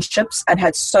wasn't on ships and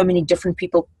had so many different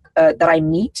people that I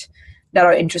meet that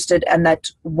are interested and that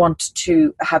want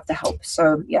to have the help.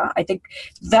 So yeah, I think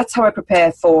that's how I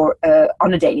prepare for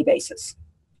on a daily basis.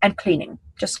 And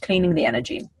just cleaning the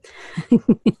energy.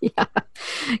 Yeah,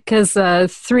 because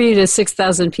 3,000 to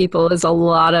 6,000 people is a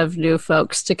lot of new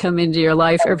folks to come into your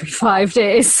life every 5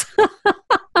 days.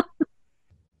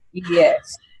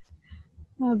 Yes.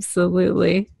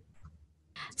 Absolutely.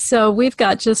 So we've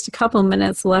got just a couple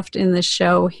minutes left in the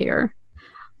show here.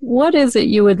 What is it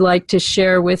you would like to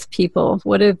share with people?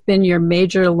 What have been your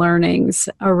major learnings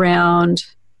around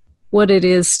what it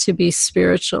is to be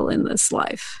spiritual in this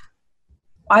life?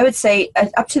 I would say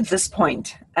up to this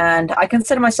point, and I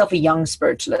consider myself a young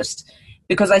spiritualist,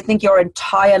 because I think your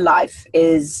entire life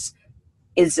is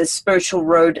a spiritual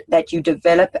road that you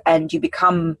develop and you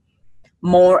become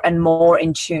more and more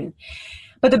in tune.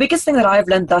 But the biggest thing that I've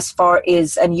learned thus far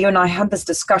is, and you and I had this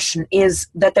discussion, is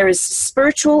that there is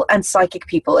spiritual and psychic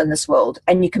people in this world,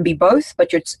 and you can be both,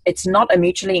 but it's not a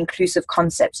mutually inclusive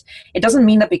concept. It doesn't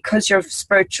mean that because you're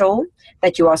spiritual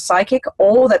that you are psychic,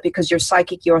 or that because you're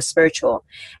psychic you're spiritual.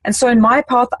 And so in my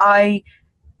path, I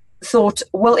thought,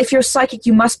 well, if you're psychic,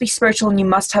 you must be spiritual and you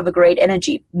must have a great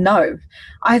energy. No,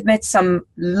 I've met some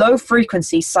low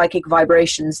frequency psychic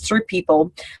vibrations through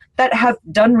people that have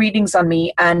done readings on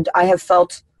me, and I have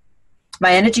felt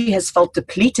my energy has felt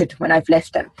depleted when I've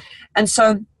left them. And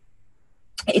so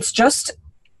it's just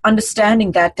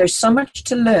understanding that there's so much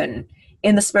to learn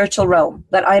in the spiritual realm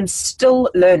that I am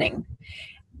still learning.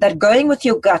 That going with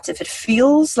your gut, if it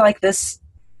feels like this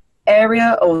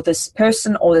area or this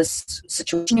person or this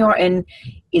situation you're in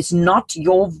is not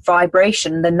your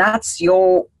vibration, then that's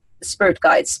your spirit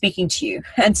guide speaking to you,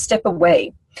 and step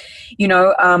away.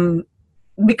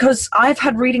 Because I've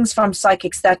had readings from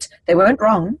psychics that they weren't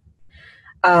wrong.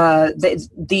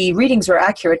 The readings were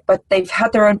accurate, but they've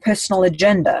had their own personal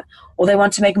agenda, or they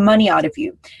want to make money out of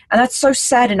you. And that's so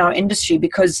sad in our industry,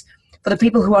 because for the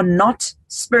people who are not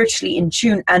spiritually in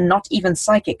tune and not even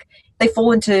psychic, they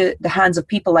fall into the hands of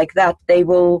people like that. They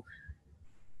will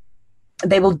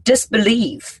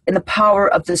disbelieve in the power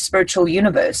of the spiritual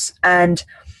universe. And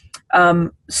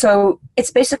so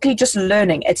it's basically just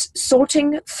learning. It's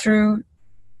sorting through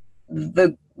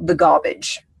the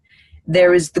garbage.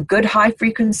 There is the good high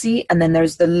frequency, and then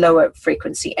there's the lower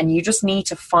frequency. And you just need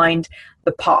to find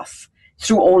the path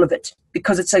through all of it,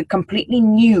 because it's a completely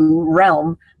new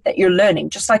realm that you're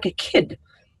learning, just like a kid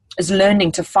is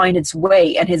learning to find its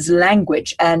way and his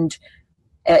language. And,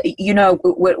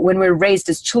 when we're raised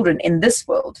as children in this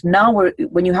world, now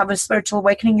when you have a spiritual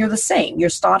awakening, you're the same. You're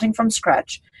starting from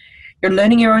scratch. You're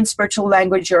learning your own spiritual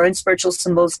language, your own spiritual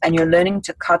symbols, and you're learning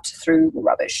to cut through the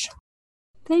rubbish.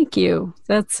 Thank you.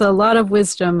 That's a lot of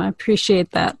wisdom. I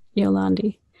appreciate that,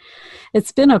 Yolandi.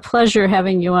 It's been a pleasure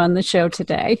having you on the show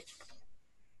today.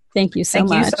 Thank you so much.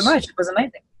 Thank you so much. It was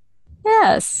amazing.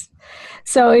 Yes.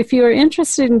 So if you're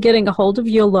interested in getting a hold of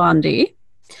Yolandi,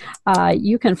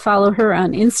 you can follow her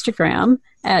on Instagram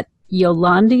at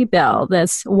Yolandi Bell.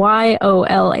 That's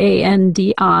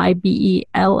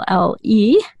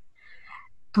YOLANDIBELLE.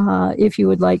 If you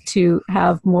would like to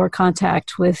have more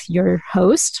contact with your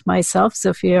host, myself,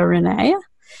 Zofia Renea,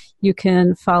 you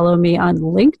can follow me on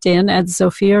LinkedIn at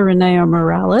Zofia Renea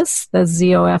Morales. That's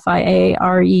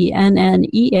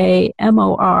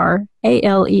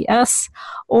ZOFIARENNEAMORALES.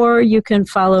 Or you can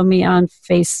follow me on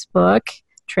Facebook,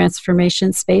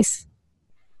 Transformation Space.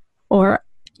 Or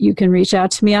you can reach out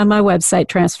to me on my website,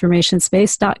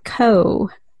 transformationspace.co.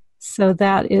 So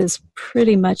that is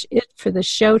pretty much it for the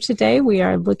show today. We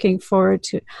are looking forward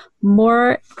to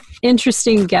more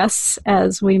interesting guests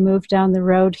as we move down the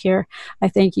road here. I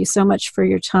thank you so much for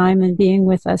your time and being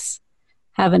with us.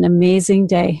 Have an amazing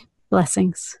day.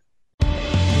 Blessings.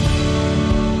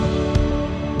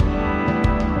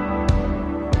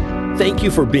 Thank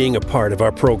you for being a part of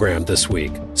our program this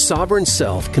week. Sovereign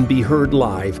Self can be heard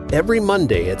live every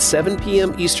Monday at 7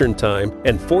 p.m. Eastern Time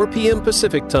and 4 p.m.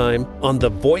 Pacific Time on the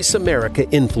Voice America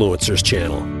Influencers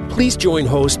channel. Please join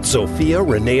host Zofia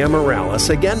Renea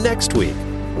Morales again next week,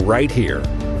 right here